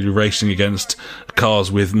I'm regularly racing against cars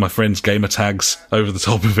with my friends' gamer tags over the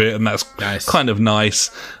top of it, and that's kind of nice.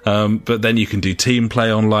 But then you can do team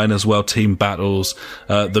play online as well, team battles.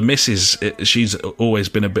 The missus, she's always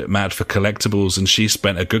been a bit mad for collectibles, and she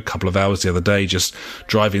spent a good couple of hours the other day just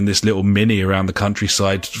driving this little Mini around the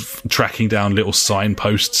countryside, tracking down little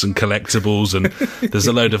signposts and collectibles. And there's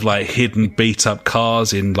a load of like hidden beat up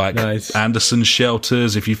cars in like Anderson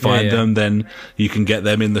shelters. If you find them, then you can get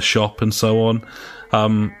them in the shop and so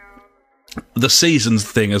on. The seasons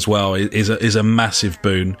thing as well is a massive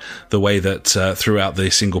boon. The way that throughout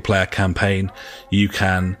the single player campaign you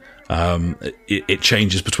can it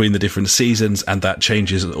changes between the different seasons, and that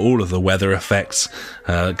changes all of the weather effects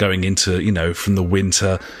going into, you know, from the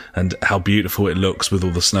winter and how beautiful it looks with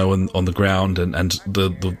all the snow on the ground, and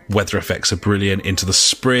the weather effects are brilliant into the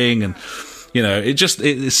spring, and you know,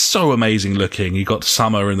 it's so amazing looking. You got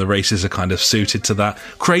summer and the races are kind of suited to that.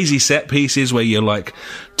 Crazy set pieces where you're like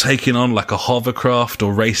taking on like a hovercraft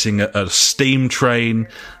or racing a steam train.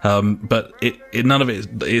 But none of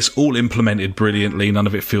it's all implemented brilliantly. None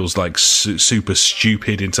of it feels like super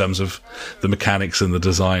stupid in terms of the mechanics and the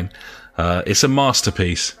design. It's a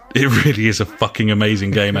masterpiece. It really is a fucking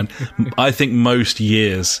amazing game. And I think most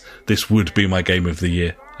years this would be my game of the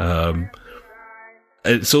year.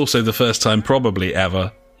 It's also the first time probably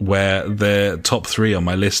ever where they're top 3 on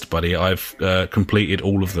my list, buddy. I've completed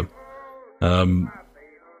all of them.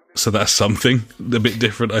 So that's something a bit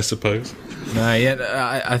different, I suppose.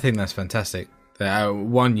 I think that's fantastic.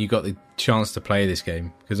 One, you got the chance to play this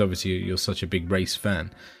game because obviously you're such a big race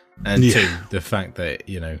fan, and two, the fact that,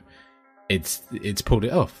 you know, it's pulled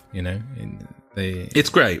it off. You know, it's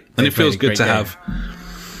great, and it feels good to have.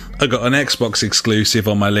 I've got an Xbox exclusive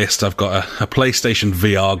on my list. I've got a PlayStation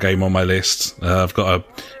VR game on my list. I've got a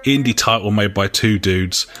indie title made by 2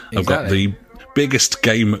 dudes. Exactly. I've got the biggest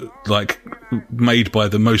game like made by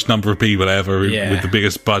the most number of people ever with the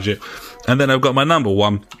biggest budget. And then I've got my number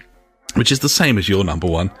 1, which is the same as your number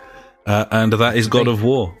 1, and that is God of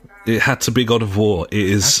War. It had to be God of War. It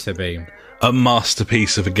is a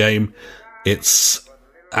masterpiece of a game. It's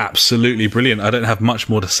absolutely brilliant. I don't have much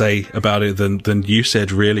more to say about it than you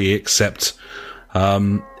said, really, except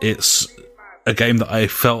it's a game that I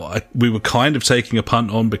felt we were kind of taking a punt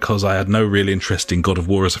on because I had no real interest in God of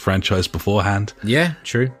War as a franchise beforehand. Yeah,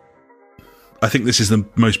 true. I think this is the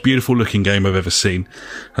most beautiful looking game I've ever seen.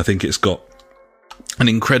 I think it's got an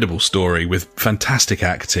incredible story with fantastic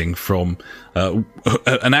acting from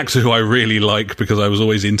an actor who I really like because I was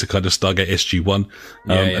always into kind of Stargate SG-1,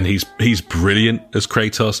 and he's brilliant as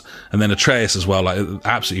Kratos, and then Atreus as well, like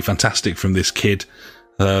absolutely fantastic from this kid.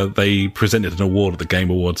 They presented an award at the Game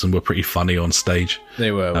Awards and were pretty funny on stage.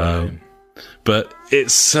 They were. But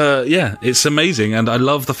it's it's amazing, and I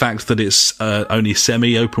love the fact that it's only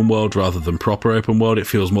semi-open world rather than proper open world. It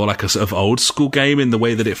feels more like a sort of old school game in the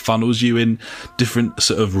way that it funnels you in different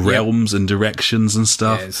sort of realms and directions and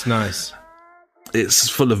stuff. Yeah, it's nice. It's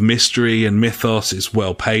full of mystery and mythos. It's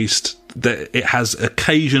well paced. It has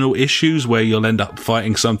occasional issues where you'll end up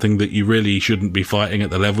fighting something that you really shouldn't be fighting at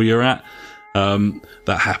the level you're at.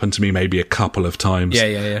 That happened to me maybe a couple of times.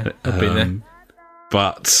 Yeah. I've been there.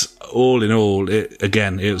 But all in all,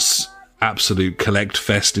 it's absolute collect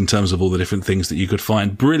fest in terms of all the different things that you could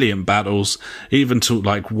find. Brilliant battles, even to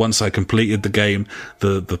like once I completed the game,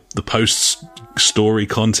 the post story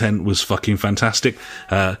content was fucking fantastic.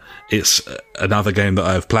 It's another game that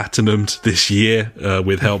I have platinumed this year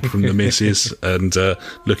with help from the missus and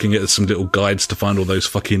looking at some little guides to find all those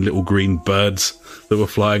fucking little green birds that were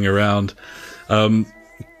flying around.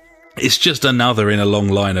 It's just another in a long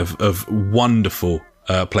line of wonderful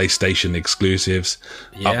PlayStation exclusives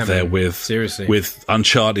up there with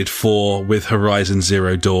Uncharted 4, with Horizon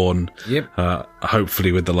Zero Dawn,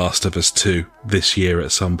 hopefully with The Last of Us 2 this year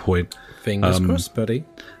at some point. Fingers crossed, buddy.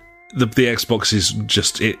 The Xbox is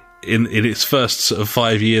just in its first sort of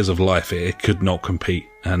 5 years of life, it could not compete,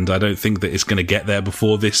 and I don't think that it's going to get there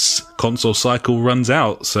before this console cycle runs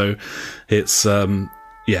out. So it's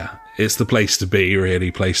it's the place to be,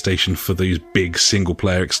 really, PlayStation, for these big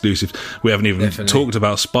single-player exclusives. We haven't even talked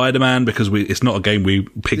about Spider-Man because it's not a game we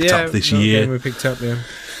picked up this year. We picked up, yeah.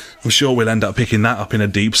 I'm sure we'll end up picking that up in a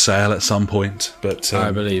deep sale at some point. But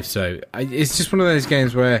I believe so. It's just one of those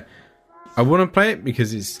games where I want to play it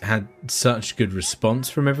because it's had such good response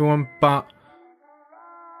from everyone, but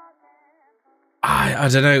I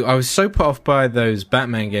don't know. I was so put off by those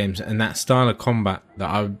Batman games and that style of combat that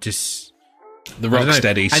I would just... The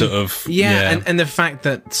Rocksteady sort of... Yeah, and the fact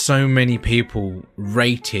that so many people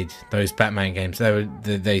rated those Batman games.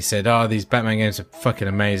 They said, these Batman games are fucking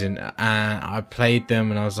amazing. And I played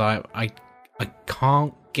them and I was like, I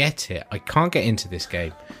can't get it. I can't get into this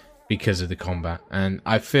game because of the combat. And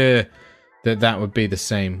I fear that would be the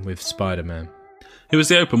same with Spider-Man. It was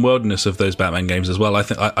the open worldness of those Batman games as well. I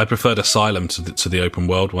think I preferred Asylum to the open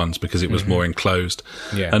world ones because it was more enclosed.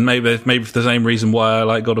 Yeah. And maybe for the same reason why I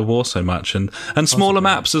like God of War so much. And smaller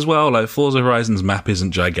maps as well. Like Forza Horizon's map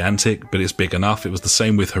isn't gigantic, but it's big enough. It was the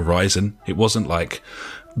same with Horizon. It wasn't like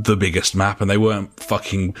the biggest map, and they weren't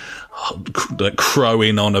fucking like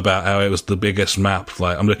crowing on about how it was the biggest map.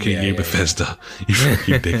 Like, I'm looking at you, Bethesda. You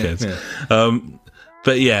fucking dickheads.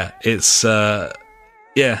 But yeah, it's...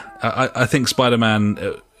 I think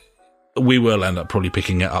Spider-Man, we will end up probably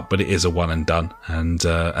picking it up, but it is a one and done, and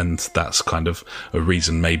that's kind of a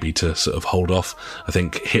reason maybe to sort of hold off. I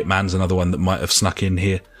think Hitman's another one that might have snuck in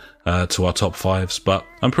here to our top fives, but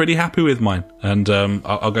I'm pretty happy with mine, and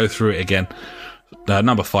I'll go through it again.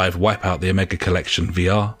 Number 5, Wipeout the Omega Collection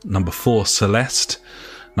VR. Number 4, Celeste.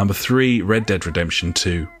 Number 3, Red Dead Redemption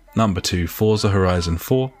 2. Number 2, Forza Horizon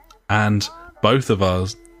 4, and both of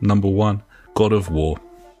ours, number 1, God of War.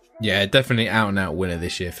 Yeah, definitely out and out winner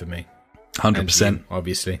this year for me. 100%,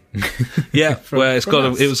 obviously. Yeah, well,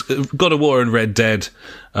 it was God of War and Red Dead,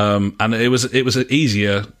 and it was an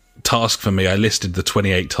easier task for me. I listed the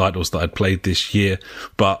 28 titles that I'd played this year,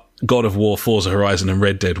 but God of War, Forza Horizon, and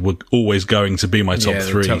Red Dead were always going to be my top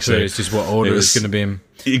three. Top three is just what order it's going to be in.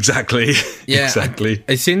 Exactly. Yeah, exactly.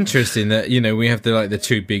 It's interesting that we have the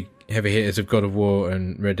two big heavy hitters of God of War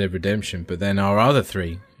and Red Dead Redemption, but then our other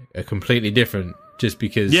three are completely different. Just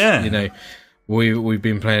because we've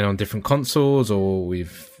been playing on different consoles, or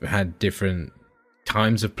we've had different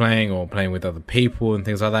times of playing, or playing with other people and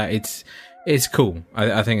things like that. It's cool.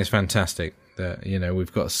 I think it's fantastic that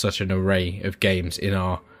we've got such an array of games in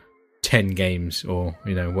our 10 games, or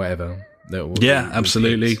whatever.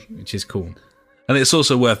 Absolutely, which is cool. And it's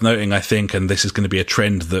also worth noting, I think, and this is going to be a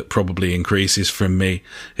trend that probably increases from me,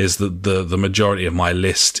 is that the majority of my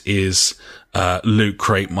list is loot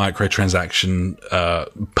crate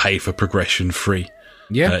microtransaction, pay for progression free.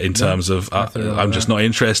 Yeah, in terms of I'm just not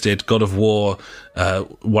interested. God of War,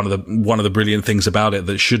 one of the brilliant things about it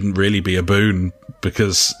that shouldn't really be a boon, but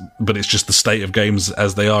it's just the state of games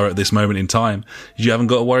as they are at this moment in time. You haven't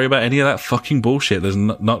got to worry about any of that fucking bullshit. There's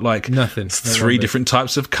not like nothing. Three different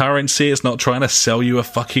types of currency. It's not trying to sell you a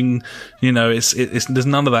fucking, it's there's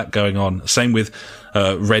none of that going on. Same with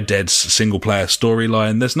Red Dead's single player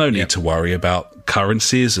storyline. There's no need to worry about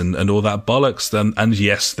currencies and all that bollocks. And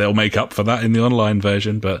yes, they'll make up for that in the online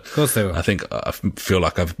version, but of course they will. I feel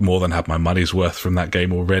like I've more than had my money's worth from that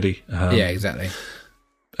game already. Yeah, exactly.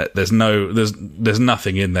 There's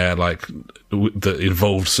nothing in there like that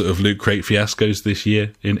involved sort of loot crate fiascos this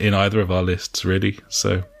year in either of our lists, really.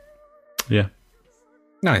 So yeah,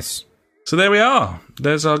 nice. So there we are.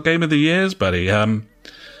 There's our game of the years, buddy.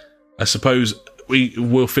 I suppose we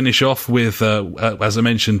will finish off with, as I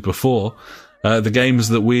mentioned before, the games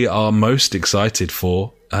that we are most excited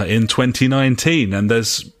for in 2019, and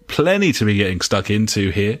there's plenty to be getting stuck into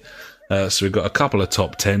here. So we've got a couple of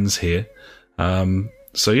top 10s here.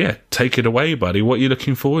 So yeah, take it away, buddy. What are you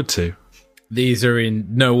looking forward to? These are in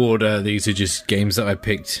no order. These are just games that I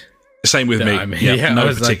picked Same with me. I mean, yeah, no I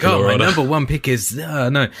was like, particular my order. number one pick is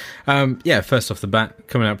no. First off the bat,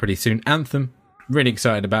 coming out pretty soon. Anthem, really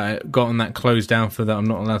excited about it. Got on that closed down for that I'm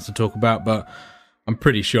not allowed to talk about, but I'm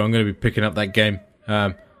pretty sure I'm going to be picking up that game.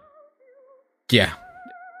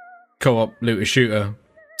 Co-op looter shooter.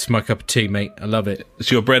 It's my cup of tea, mate. I love it. It's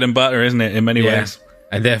your bread and butter, isn't it? In many ways.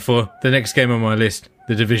 And therefore, the next game on my list,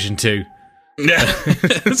 The Division 2. Yeah,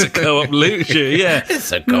 it's a co-op loot shooter. Yeah,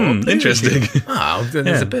 It's a co-op. interesting.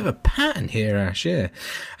 There's a bit of a pattern here, Ash. Yeah.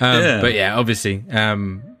 But yeah, obviously,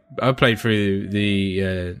 I played through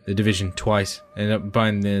the Division twice. Ended up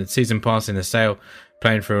buying the season pass in the sale,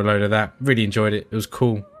 playing through a load of that. Really enjoyed it. It was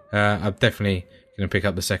cool. I'm definitely going to pick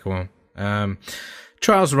up the second one.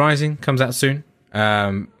 Trials Rising comes out soon.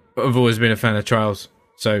 I've always been a fan of Trials.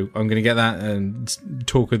 So I'm going to get that, and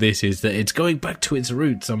talk of this is that it's going back to its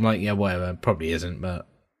roots. I'm like, yeah, whatever. Probably isn't, but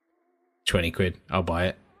 20 quid. I'll buy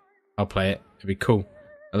it. I'll play it. It'd be cool.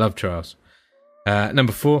 I love Trials.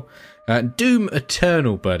 Number 4, Doom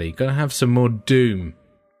Eternal, buddy. Gonna have some more Doom.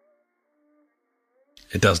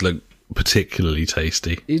 It does look particularly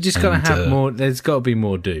tasty. You just gotta have more. There's got to be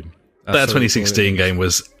more Doom. That 2016 game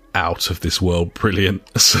was out of this world brilliant.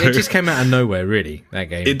 So it just came out of nowhere, really. That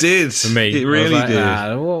game. it did. For me, it really I was like,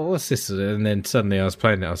 did. What's this? And then suddenly I was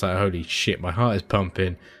playing it. I was like, holy shit! My heart is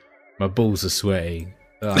pumping. My balls are sweaty.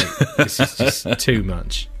 Like, this is just too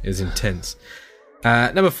much. It was intense.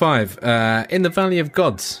 Number 5, In the Valley of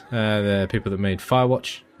Gods. The people that made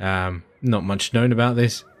Firewatch. Not much known about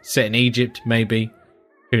this. Set in Egypt, maybe.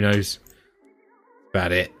 Who knows?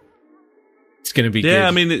 About it. It's going to be good. Yeah,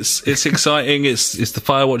 I mean, it's exciting. It's the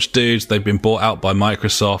Firewatch dudes. They've been bought out by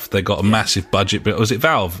Microsoft. They got a massive budget. But was it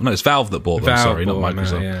Valve? No, it's Valve that bought them. Sorry, not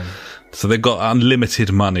Microsoft. Out, yeah. So they've got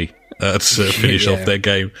unlimited money to finish off their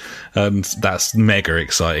game, and that's mega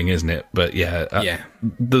exciting, isn't it? But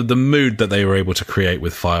the mood that they were able to create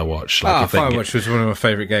with Firewatch. Firewatch was one of my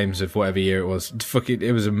favourite games of whatever year it was.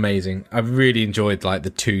 It was amazing. I really enjoyed like the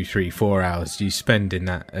 2, 3, 4 hours you spend in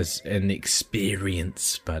that as an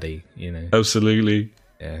experience, buddy. You know, absolutely.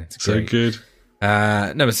 Yeah, it's so great. good.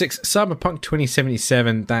 Number 6, Cyberpunk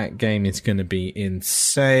 2077. That game is going to be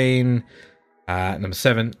insane. Number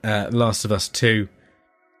 7, Last of Us 2.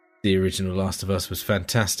 The original Last of Us was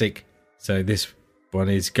fantastic. So this one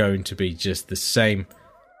is going to be just the same.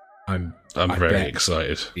 I'm very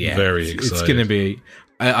excited. Yeah, very excited. It's going to be...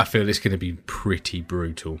 I feel it's going to be pretty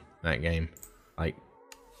brutal, that game. Like,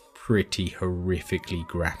 pretty horrifically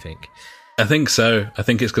graphic. I think so. I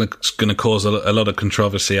think it's going to cause a lot of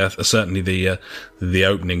controversy. Certainly the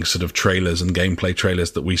opening sort of trailers and gameplay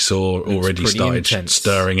trailers that we saw already started intense.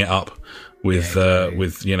 Stirring it up. With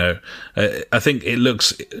you know, I think it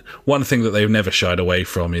looks. One thing that they've never shied away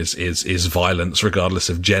from is violence, regardless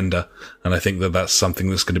of gender, and I think that's something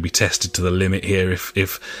that's going to be tested to the limit here.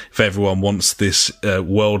 If everyone wants this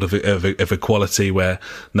world of equality where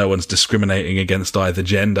no one's discriminating against either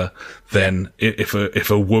gender, then if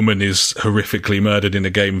a woman is horrifically murdered in a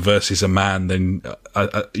game versus a man, then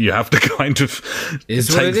you have to kind of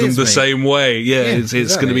take them the same way. Yeah,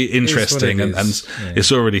 it's going to be interesting, and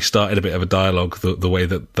it's already started a bit of a dialogue the way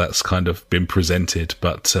that's kind of been presented,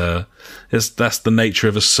 but that's the nature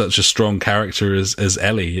of such a strong character as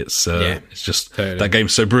Ellie. It's just totally. That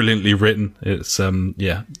game's so brilliantly written. It's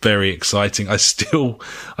very exciting. I still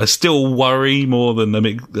worry more than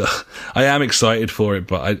I am excited for it,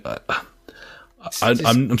 but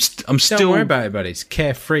I'm still. Don't worry about it, buddy. It's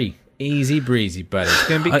carefree, easy breezy, buddy. It's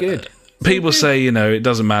going to be good. People say, you know, it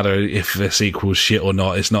doesn't matter if the sequel's shit or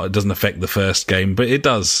not. It doesn't affect the first game, but it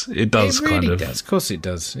does. It does, really kind of. Does. Of course, it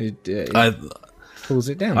does. It pulls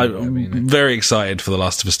it down. I'm very excited for The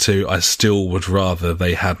Last of Us 2. I still would rather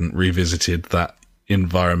they hadn't revisited that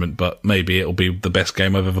environment, but maybe it'll be the best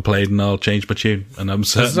game I've ever played, and I'll change my tune. And I'm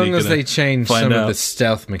certainly as long as they change some of the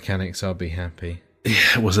stealth mechanics, I'll be happy.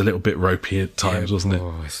 Yeah, it was a little bit ropey at times, wasn't it?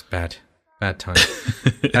 Oh, it's bad. Bad time.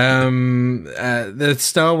 The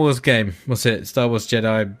Star Wars game. What's it? Star Wars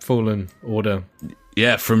Jedi Fallen Order.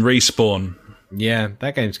 Yeah, from Respawn. Yeah,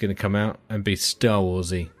 that game's going to come out and be Star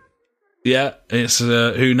Warsy. Yeah, it's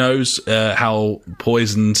who knows how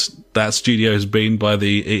poisoned that studio has been by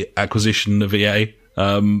the acquisition of EA.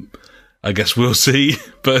 I guess we'll see,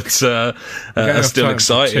 but I'm still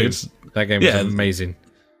excited. That game was amazing.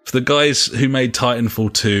 For the guys who made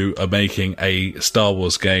Titanfall 2 are making a Star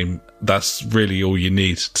Wars game, that's really all you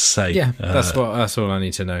need to say. Yeah, that's all I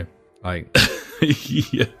need to know. Like,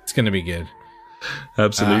 it's going to be good.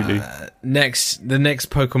 Absolutely. The next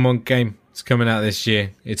Pokemon game is coming out this year.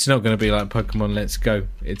 It's not going to be like Pokemon Let's Go.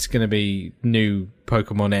 It's going to be new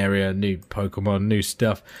Pokemon area, new Pokemon, new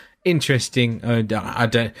stuff. Interesting.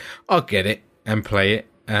 I'll get it and play it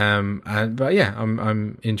But yeah,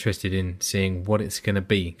 I'm interested in seeing what it's going to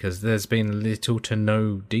be, because there's been little to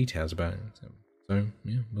no details about it. So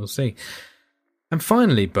yeah, we'll see. And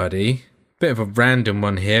finally, buddy, bit of a random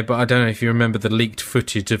one here, but I don't know if you remember the leaked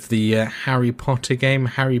footage of the Harry Potter game,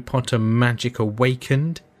 Harry Potter Magic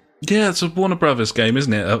Awakened. Yeah, it's a Warner Brothers game,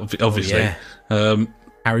 isn't it? Obviously. Oh, yeah.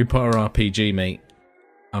 Harry Potter RPG, mate.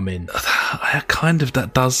 I'm in. That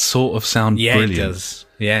does sort of sound brilliant. Yeah, it does.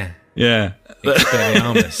 Yeah. Yeah.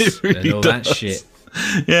 Expelliarmus really and all does. that shit.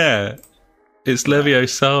 Yeah. It's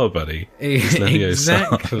Leviosa, buddy. It's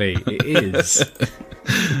Exactly, it is.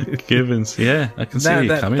 Givens, yeah, I can see where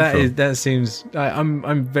you're coming from. That seems...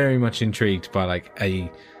 I'm very much intrigued by, like,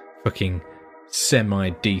 a fucking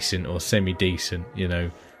semi-decent or semi-decent,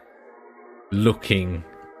 looking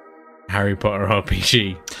Harry Potter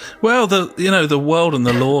RPG. Well, the world and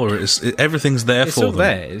the lore everything's there it's for all them.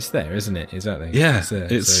 there. It's there, isn't it? Exactly. Yeah,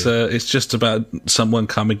 it's just about someone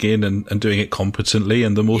coming in and doing it competently,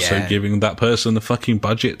 and them also giving that person the fucking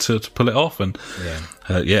budget to pull it off. And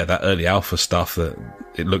that early alpha stuff, that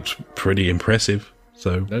it looked pretty impressive.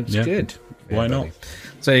 So that's good. Why not?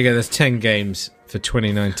 So there you go. There's 10 games for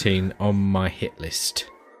 2019 on my hit list.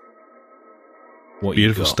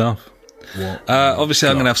 Beautiful stuff. Obviously,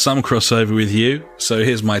 I'm going to have some crossover with you. So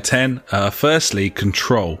here's my 10. Firstly,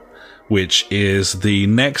 Control, which is the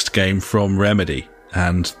next game from Remedy.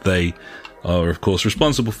 And they are, of course,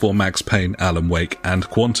 responsible for Max Payne, Alan Wake, and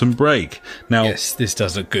Quantum Break. Now, yes, this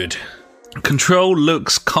does look good. Control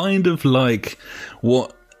looks kind of like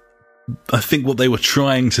what they were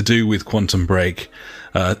trying to do with Quantum Break.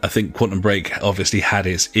 I think Quantum Break obviously had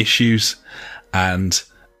its issues, and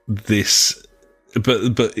this...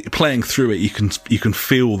 But playing through it, you can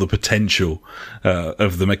feel the potential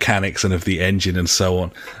of the mechanics and of the engine and so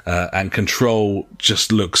on. And Control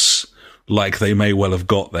just looks like they may well have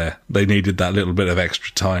got there. They needed that little bit of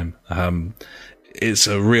extra time. It's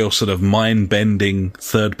a real sort of mind-bending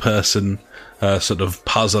third-person sort of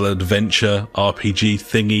puzzle adventure RPG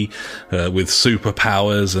thingy with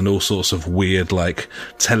superpowers and all sorts of weird, like,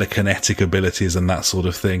 telekinetic abilities and that sort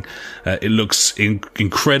of thing. It looks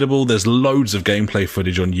incredible. There's loads of gameplay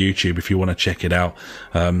footage on YouTube if you want to check it out.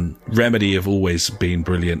 Remedy have always been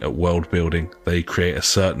brilliant at world building. They create a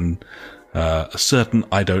certain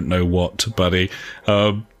I don't know what, buddy.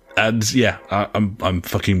 And yeah, I'm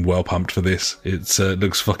fucking well pumped for this. It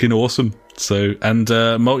looks fucking awesome. So, and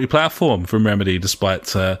multi-platform from Remedy, despite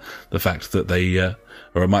the fact that they are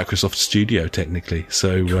a Microsoft studio technically.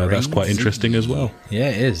 So that's quite interesting as well. Yeah,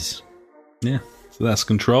 it is. Yeah, so that's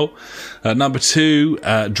Control. Number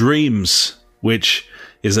 2, Dreams, which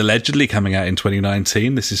is allegedly coming out in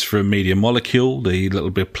 2019. This is from Media Molecule, the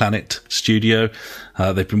Little Big Planet studio.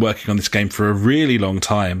 They've been working on this game for a really long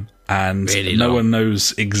time. And no one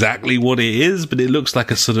knows exactly what it is, but it looks like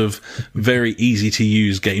a sort of very easy to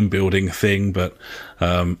use game building thing. But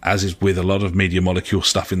as is with a lot of Media Molecule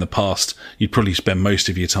stuff in the past, you'd probably spend most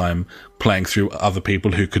of your time playing through other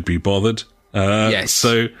people who could be bothered. Yes,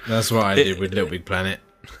 so that's what I did with Little Big Planet.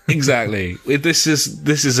 Exactly. This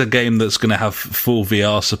is a game that's going to have full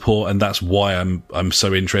VR support, and that's why I'm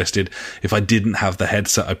so interested. If I didn't have the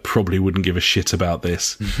headset, I probably wouldn't give a shit about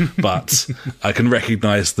this. But I can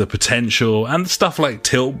recognise the potential, and stuff like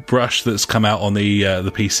Tilt Brush that's come out on the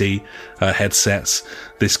PC headsets.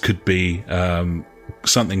 This could be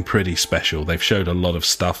something pretty special. They've showed a lot of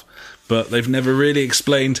stuff, but they've never really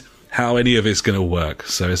explained how any of it's going to work.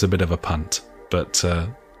 So it's a bit of a punt, but.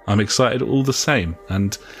 I'm excited all the same,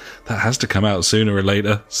 and that has to come out sooner or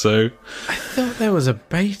later. So I thought there was a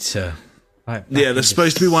beta. There's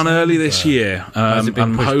supposed to be one early this year. Has it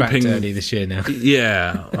been pushed back to early this year now?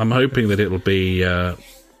 Yeah, I'm hoping that it'll be,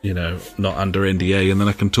 not under NDA, and then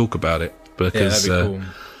I can talk about it, because that'd be cool.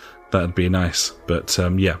 That'd be nice. But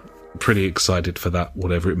pretty excited for that,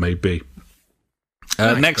 whatever it may be.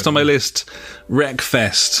 Next on my list,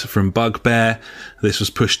 Wreckfest from Bugbear. This was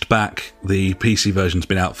pushed back. The PC version's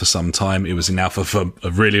been out for some time. It was in alpha for a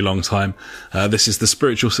really long time. This is the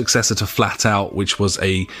spiritual successor to Flat Out, which was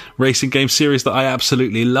a racing game series that I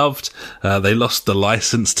absolutely loved. They lost the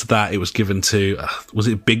license to that. It was given to, was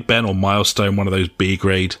it Big Ben or Milestone, one of those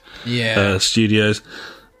B-grade studios.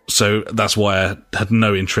 So that's why I had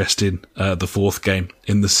no interest in the fourth game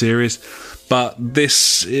in the series. But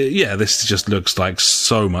this just looks like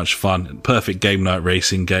so much fun. Perfect game night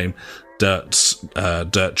racing game. Dirt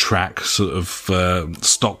track sort of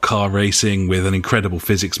stock car racing with an incredible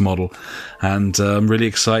physics model. And I'm really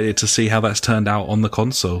excited to see how that's turned out on the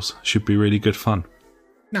consoles. Should be really good fun.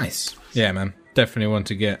 Nice. Yeah, man. Definitely want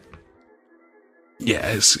to get. Yeah,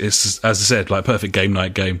 it's as I said, like perfect game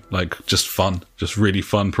night game. Like just fun. Just really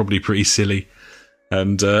fun. Probably pretty silly.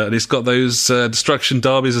 And it's got those destruction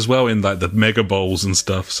derbies as well in like the mega bowls and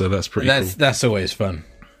stuff. So that's pretty cool. That's always fun.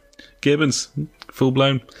 Gibbons, full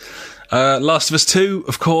blown. Last of Us 2,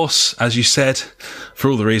 of course, as you said, for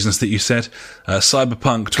all the reasons that you said.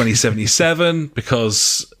 Cyberpunk 2077,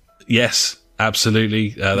 because, yes, absolutely,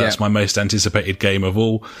 that's my most anticipated game of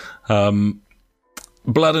all.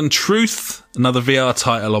 Blood and Truth, another VR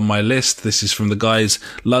title on my list. This is from the guys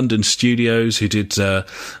London Studios who did the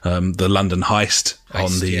London Heist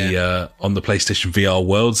on the PlayStation VR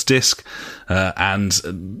Worlds disc.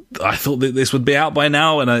 And I thought that this would be out by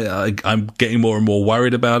now, and I'm getting more and more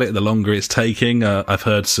worried about it the longer it's taking. I've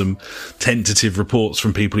heard some tentative reports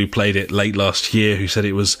from people who played it late last year who said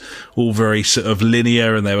it was all very sort of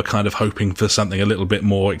linear and they were kind of hoping for something a little bit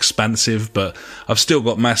more expansive, but I've still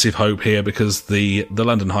got massive hope here because the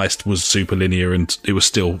London Heist was super linear and it was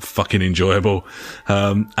still fucking enjoyable.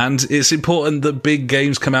 And it's important that big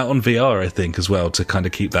games come out on VR, I think, as well, to kind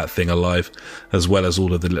of keep that thing alive, as well as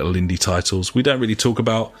all of the little indie titles. We don't really talk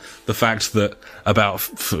about the fact that about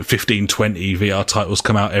 15, 20 VR titles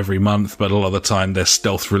come out every month, but a lot of the time they're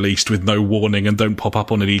stealth released with no warning and don't pop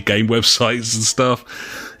up on any game websites and stuff.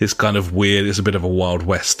 It's kind of weird. It's a bit of a Wild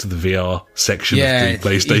West to the VR section of the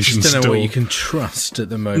PlayStation you just don't know store. what you can trust at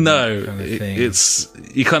the moment. No, kind of thing. It's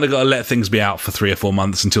you kind of got to let things be out for 3 or 4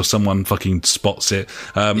 months until someone fucking spots it.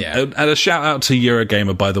 And a shout out to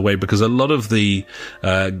Eurogamer, by the way, because a lot of the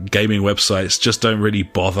gaming websites just don't really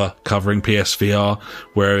bother covering PSVR,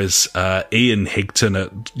 whereas Ian Higton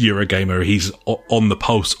at Eurogamer, he's on the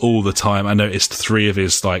pulse all the time. I noticed 3 of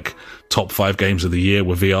his like top 5 games of the year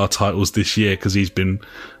were VR titles this year because he's been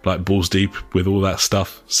like balls deep with all that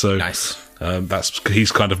stuff. So nice.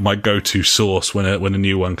 He's kind of my go-to source when a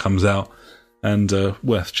new one comes out, and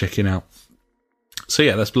worth checking out. So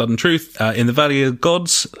yeah, that's Blood and Truth. In the Valley of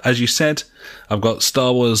Gods, as you said, I've got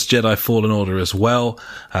Star Wars Jedi Fallen Order as well.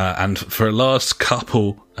 And for a last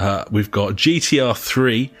couple, we've got GTR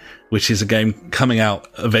 3, which is a game coming out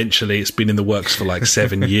eventually. It's been in the works for like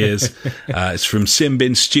 7 years. It's from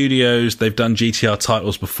Simbin Studios. They've done GTR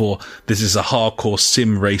titles before. This is a hardcore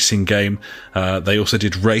sim racing game. They also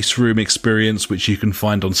did Race Room Experience, which you can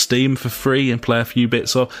find on Steam for free and play a few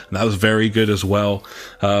bits of. And that was very good as well.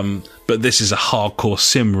 But this is a hardcore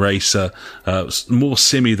sim racer, more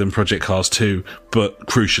simmy than Project Cars 2, but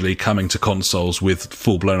crucially coming to consoles with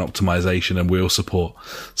full-blown optimization and wheel support.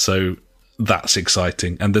 So that's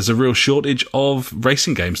exciting. And there's a real shortage of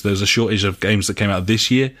racing games. There's a shortage of games that came out this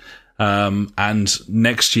year. And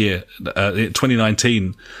next year,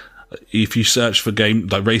 2019, if you search for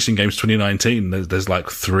racing games 2019, there's like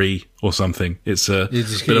 3 or something. It's a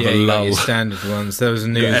bit of a lull. Your standard ones. There was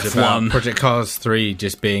news about Project Cars 3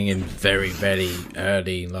 just being in very, very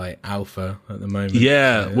early like alpha at the moment.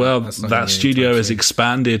 Yeah, so, well, that studio has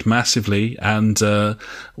expanded massively, and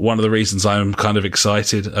one of the reasons I'm kind of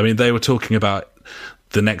excited. I mean, they were talking about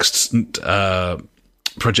the next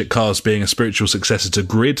Project Cars being a spiritual successor to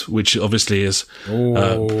Grid, which obviously is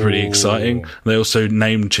pretty exciting. They also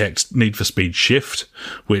name-checked Need for Speed Shift,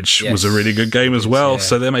 which was a really good game as well.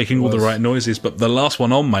 So they're making all the right noises. But the last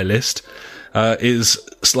one on my list is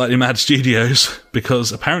Slightly Mad Studios,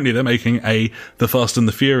 because apparently they're making the Fast and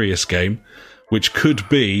the Furious game, which could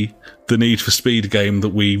be the Need for Speed game that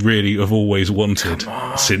we really have always wanted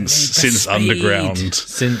since Underground.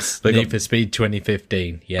 Since Need for Speed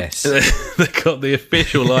 2015, yes. They got the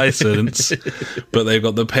official license, but they've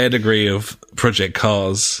got the pedigree of Project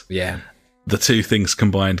Cars. Yeah. The two things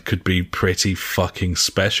combined could be pretty fucking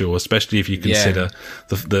special, especially if you consider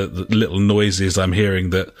the little noises I'm hearing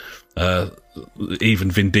that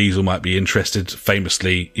even Vin Diesel might be interested.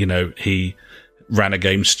 Famously, he ran a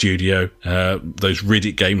game studio. Those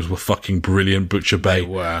Riddick games were fucking brilliant. Butcher Bay. They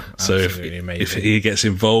were. So if he gets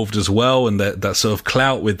involved as well, and that sort of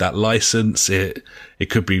clout with that license, it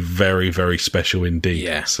could be very, very special indeed.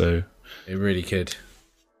 Yeah. So it really could.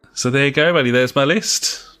 So there you go, buddy. There's my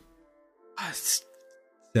list.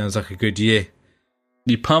 Sounds like a good year.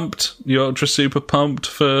 You pumped? You ultra super pumped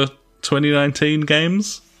for 2019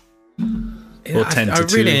 games? Or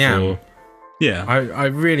tentative? I really am. Or... Yeah. I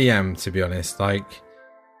really am, to be honest. Like,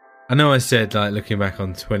 I know I said, like, looking back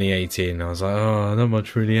on 2018, I was like, not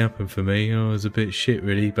much really happened for me. It was a bit shit,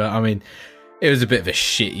 really. But, I mean, it was a bit of a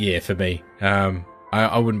shit year for me.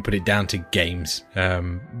 I wouldn't put it down to games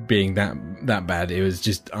being that bad. It was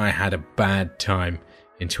just, I had a bad time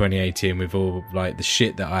in 2018 with all, like, the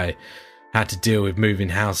shit that I had to deal with, moving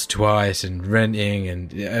house twice and renting,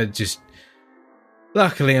 and just...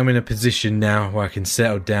 Luckily, I'm in a position now where I can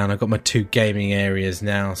settle down. I've got my 2 gaming areas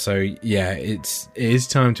now. So, yeah, it is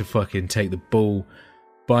time to fucking take the bull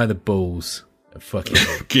by the balls Fucking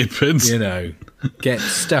Gibbons. Get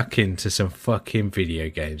stuck into some fucking video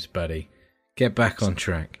games, buddy. Get back on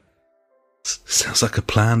track. Sounds like a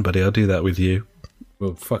plan, buddy. I'll do that with you.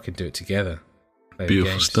 We'll fucking do it together. Play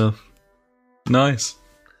Beautiful stuff. Nice.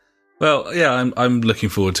 Well, yeah, I'm looking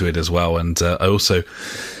forward to it as well, and I also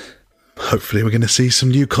hopefully we're going to see some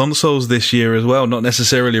new consoles this year as well. Not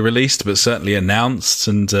necessarily released, but certainly announced,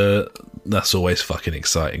 and that's always fucking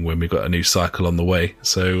exciting when we've got a new cycle on the way.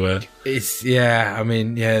 So was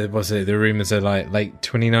it? The rumours are like late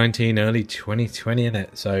 2019, early 2020, in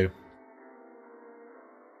it. So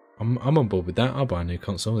I'm on board with that. I'll buy a new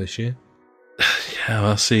console this year. Yeah,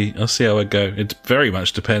 I'll see how it go. It very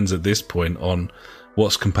much depends at this point on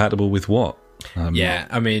what's compatible with what.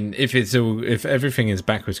 If everything is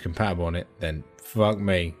backwards compatible on it, then fuck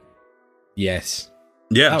me. Yes.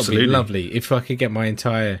 Yeah, that absolutely. would be lovely if I could get my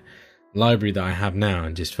entire library that I have now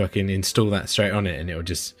and just fucking install that straight on it, and it'll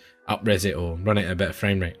just up-res it or run it at a better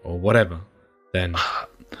frame rate or whatever. Then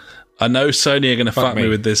I know Sony are going to fuck me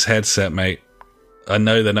with this headset, mate. I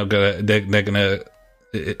know they're not going to. They're going to.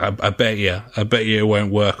 I bet you it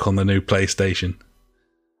won't work on the new PlayStation.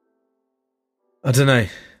 I don't know.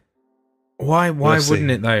 Why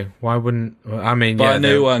wouldn't it though? Why wouldn't? I mean, buy a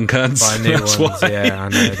new one, cunts. Buy new ones. Why. Yeah, I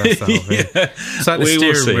know. That's the whole thing. It's like the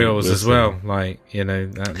steering wheels as well. Like,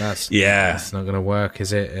 that's not going to work,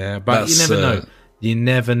 is it? Yeah, but you never know. You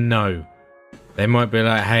never know. They might be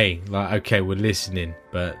like, hey, like, okay, we're listening,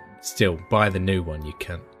 but still, buy the new one. You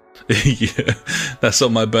can't. Yeah, that's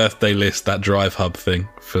on my birthday list. That Drive Hub thing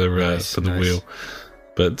for the wheel.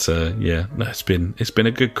 But it's been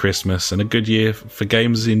a good Christmas and a good year for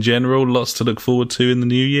games in general. Lots to look forward to in the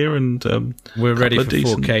new year, and we're ready for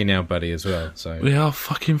 4K now, buddy, as well. So we are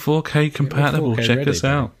fucking 4K compatible. 4K Check ready, us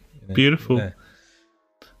out. Beautiful. Yeah.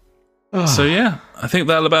 So yeah, I think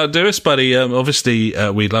that'll about do us, buddy. Obviously,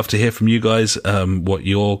 we'd love to hear from you guys.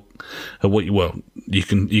 You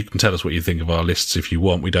can tell us what you think of our lists if you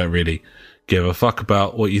want. We don't really give a fuck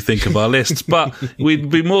about what you think of our lists, but we'd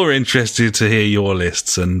be more interested to hear your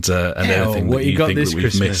lists and everything what that you got think this that we've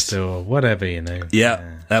Christmas missed or whatever, Yeah,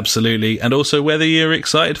 absolutely. And also whether you're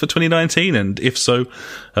excited for 2019, and if so,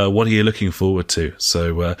 what are you looking forward to?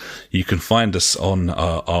 So you can find us on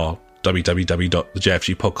our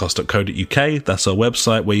www.thejfgpodcast.co.uk. That's our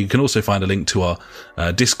website, where you can also find a link to our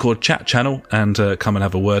Discord chat channel and come and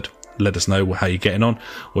have a word. Let us know how you're getting on,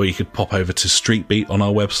 or you could pop over to Street Beat on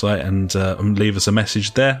our website and leave us a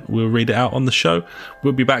message there. We'll read it out on the show.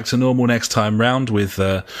 We'll be back to normal next time round with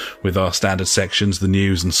our standard sections, the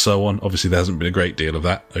news and so on. Obviously there hasn't been a great deal of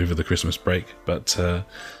that over the Christmas break, but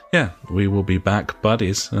we will be back,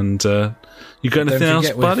 buddies. And you got anything else,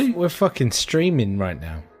 buddy? We're fucking streaming right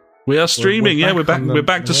now. We are streaming. We're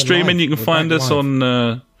back to streaming. You can find us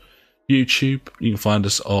on YouTube. You can find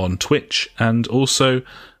us on Twitch, and also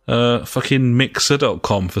fucking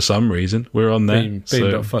Mixer.com for some reason. We're on there.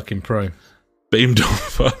 Beam.fucking-pro.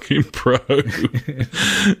 Beam.fucking-pro.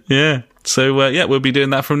 Yeah. So, we'll be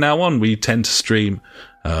doing that from now on. We tend to stream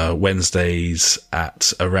Wednesdays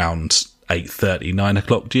at around 8:30, 9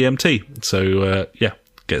 o'clock GMT. So,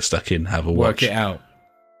 get stuck in, have a watch. Work it out.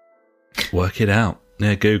 Work it out.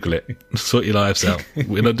 Yeah, Google it. Sort your lives out.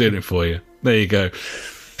 We're not doing it for you. There you go.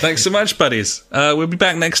 Thanks so much, buddies. We'll be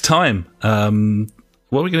back next time.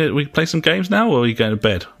 What are we gonna? We play some games now, or are we going to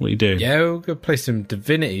bed? What are you doing? Yeah, we'll go play some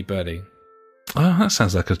Divinity, buddy. Oh, that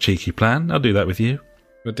sounds like a cheeky plan. I'll do that with you.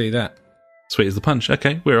 We'll do that. Sweet as the punch.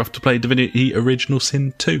 Okay, we're off to play Divinity Original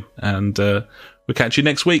Sin 2, and we'll catch you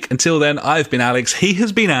next week. Until then, I've been Alex. He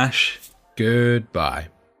has been Ash. Goodbye.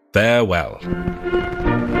 Farewell.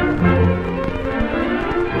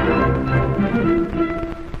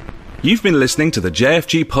 You've been listening to the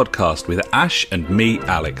JfG podcast with Ash and me,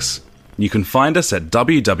 Alex. You can find us at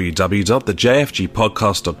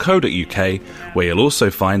www.thejfgpodcast.co.uk, where you'll also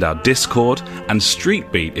find our Discord and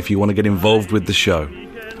Street Beat if you want to get involved with the show.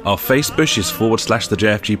 Our Facebook is /the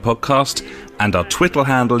JfG podcast, and our Twitter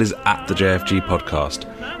handle is @the JfG podcast.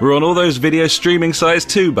 We're on all those video streaming sites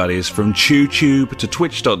too, buddies, from TubeTube to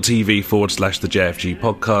twitch.tv /the JfG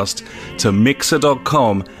podcast to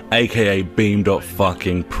mixer.com, aka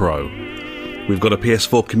beam.fucking-pro. We've got a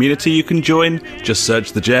PS4 community you can join. Just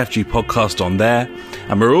search the JfG podcast on there.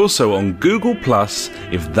 And we're also on Google Plus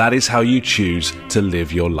if that is how you choose to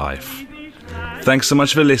live your life. Thanks so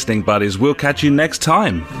much for listening, buddies. We'll catch you next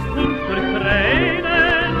time.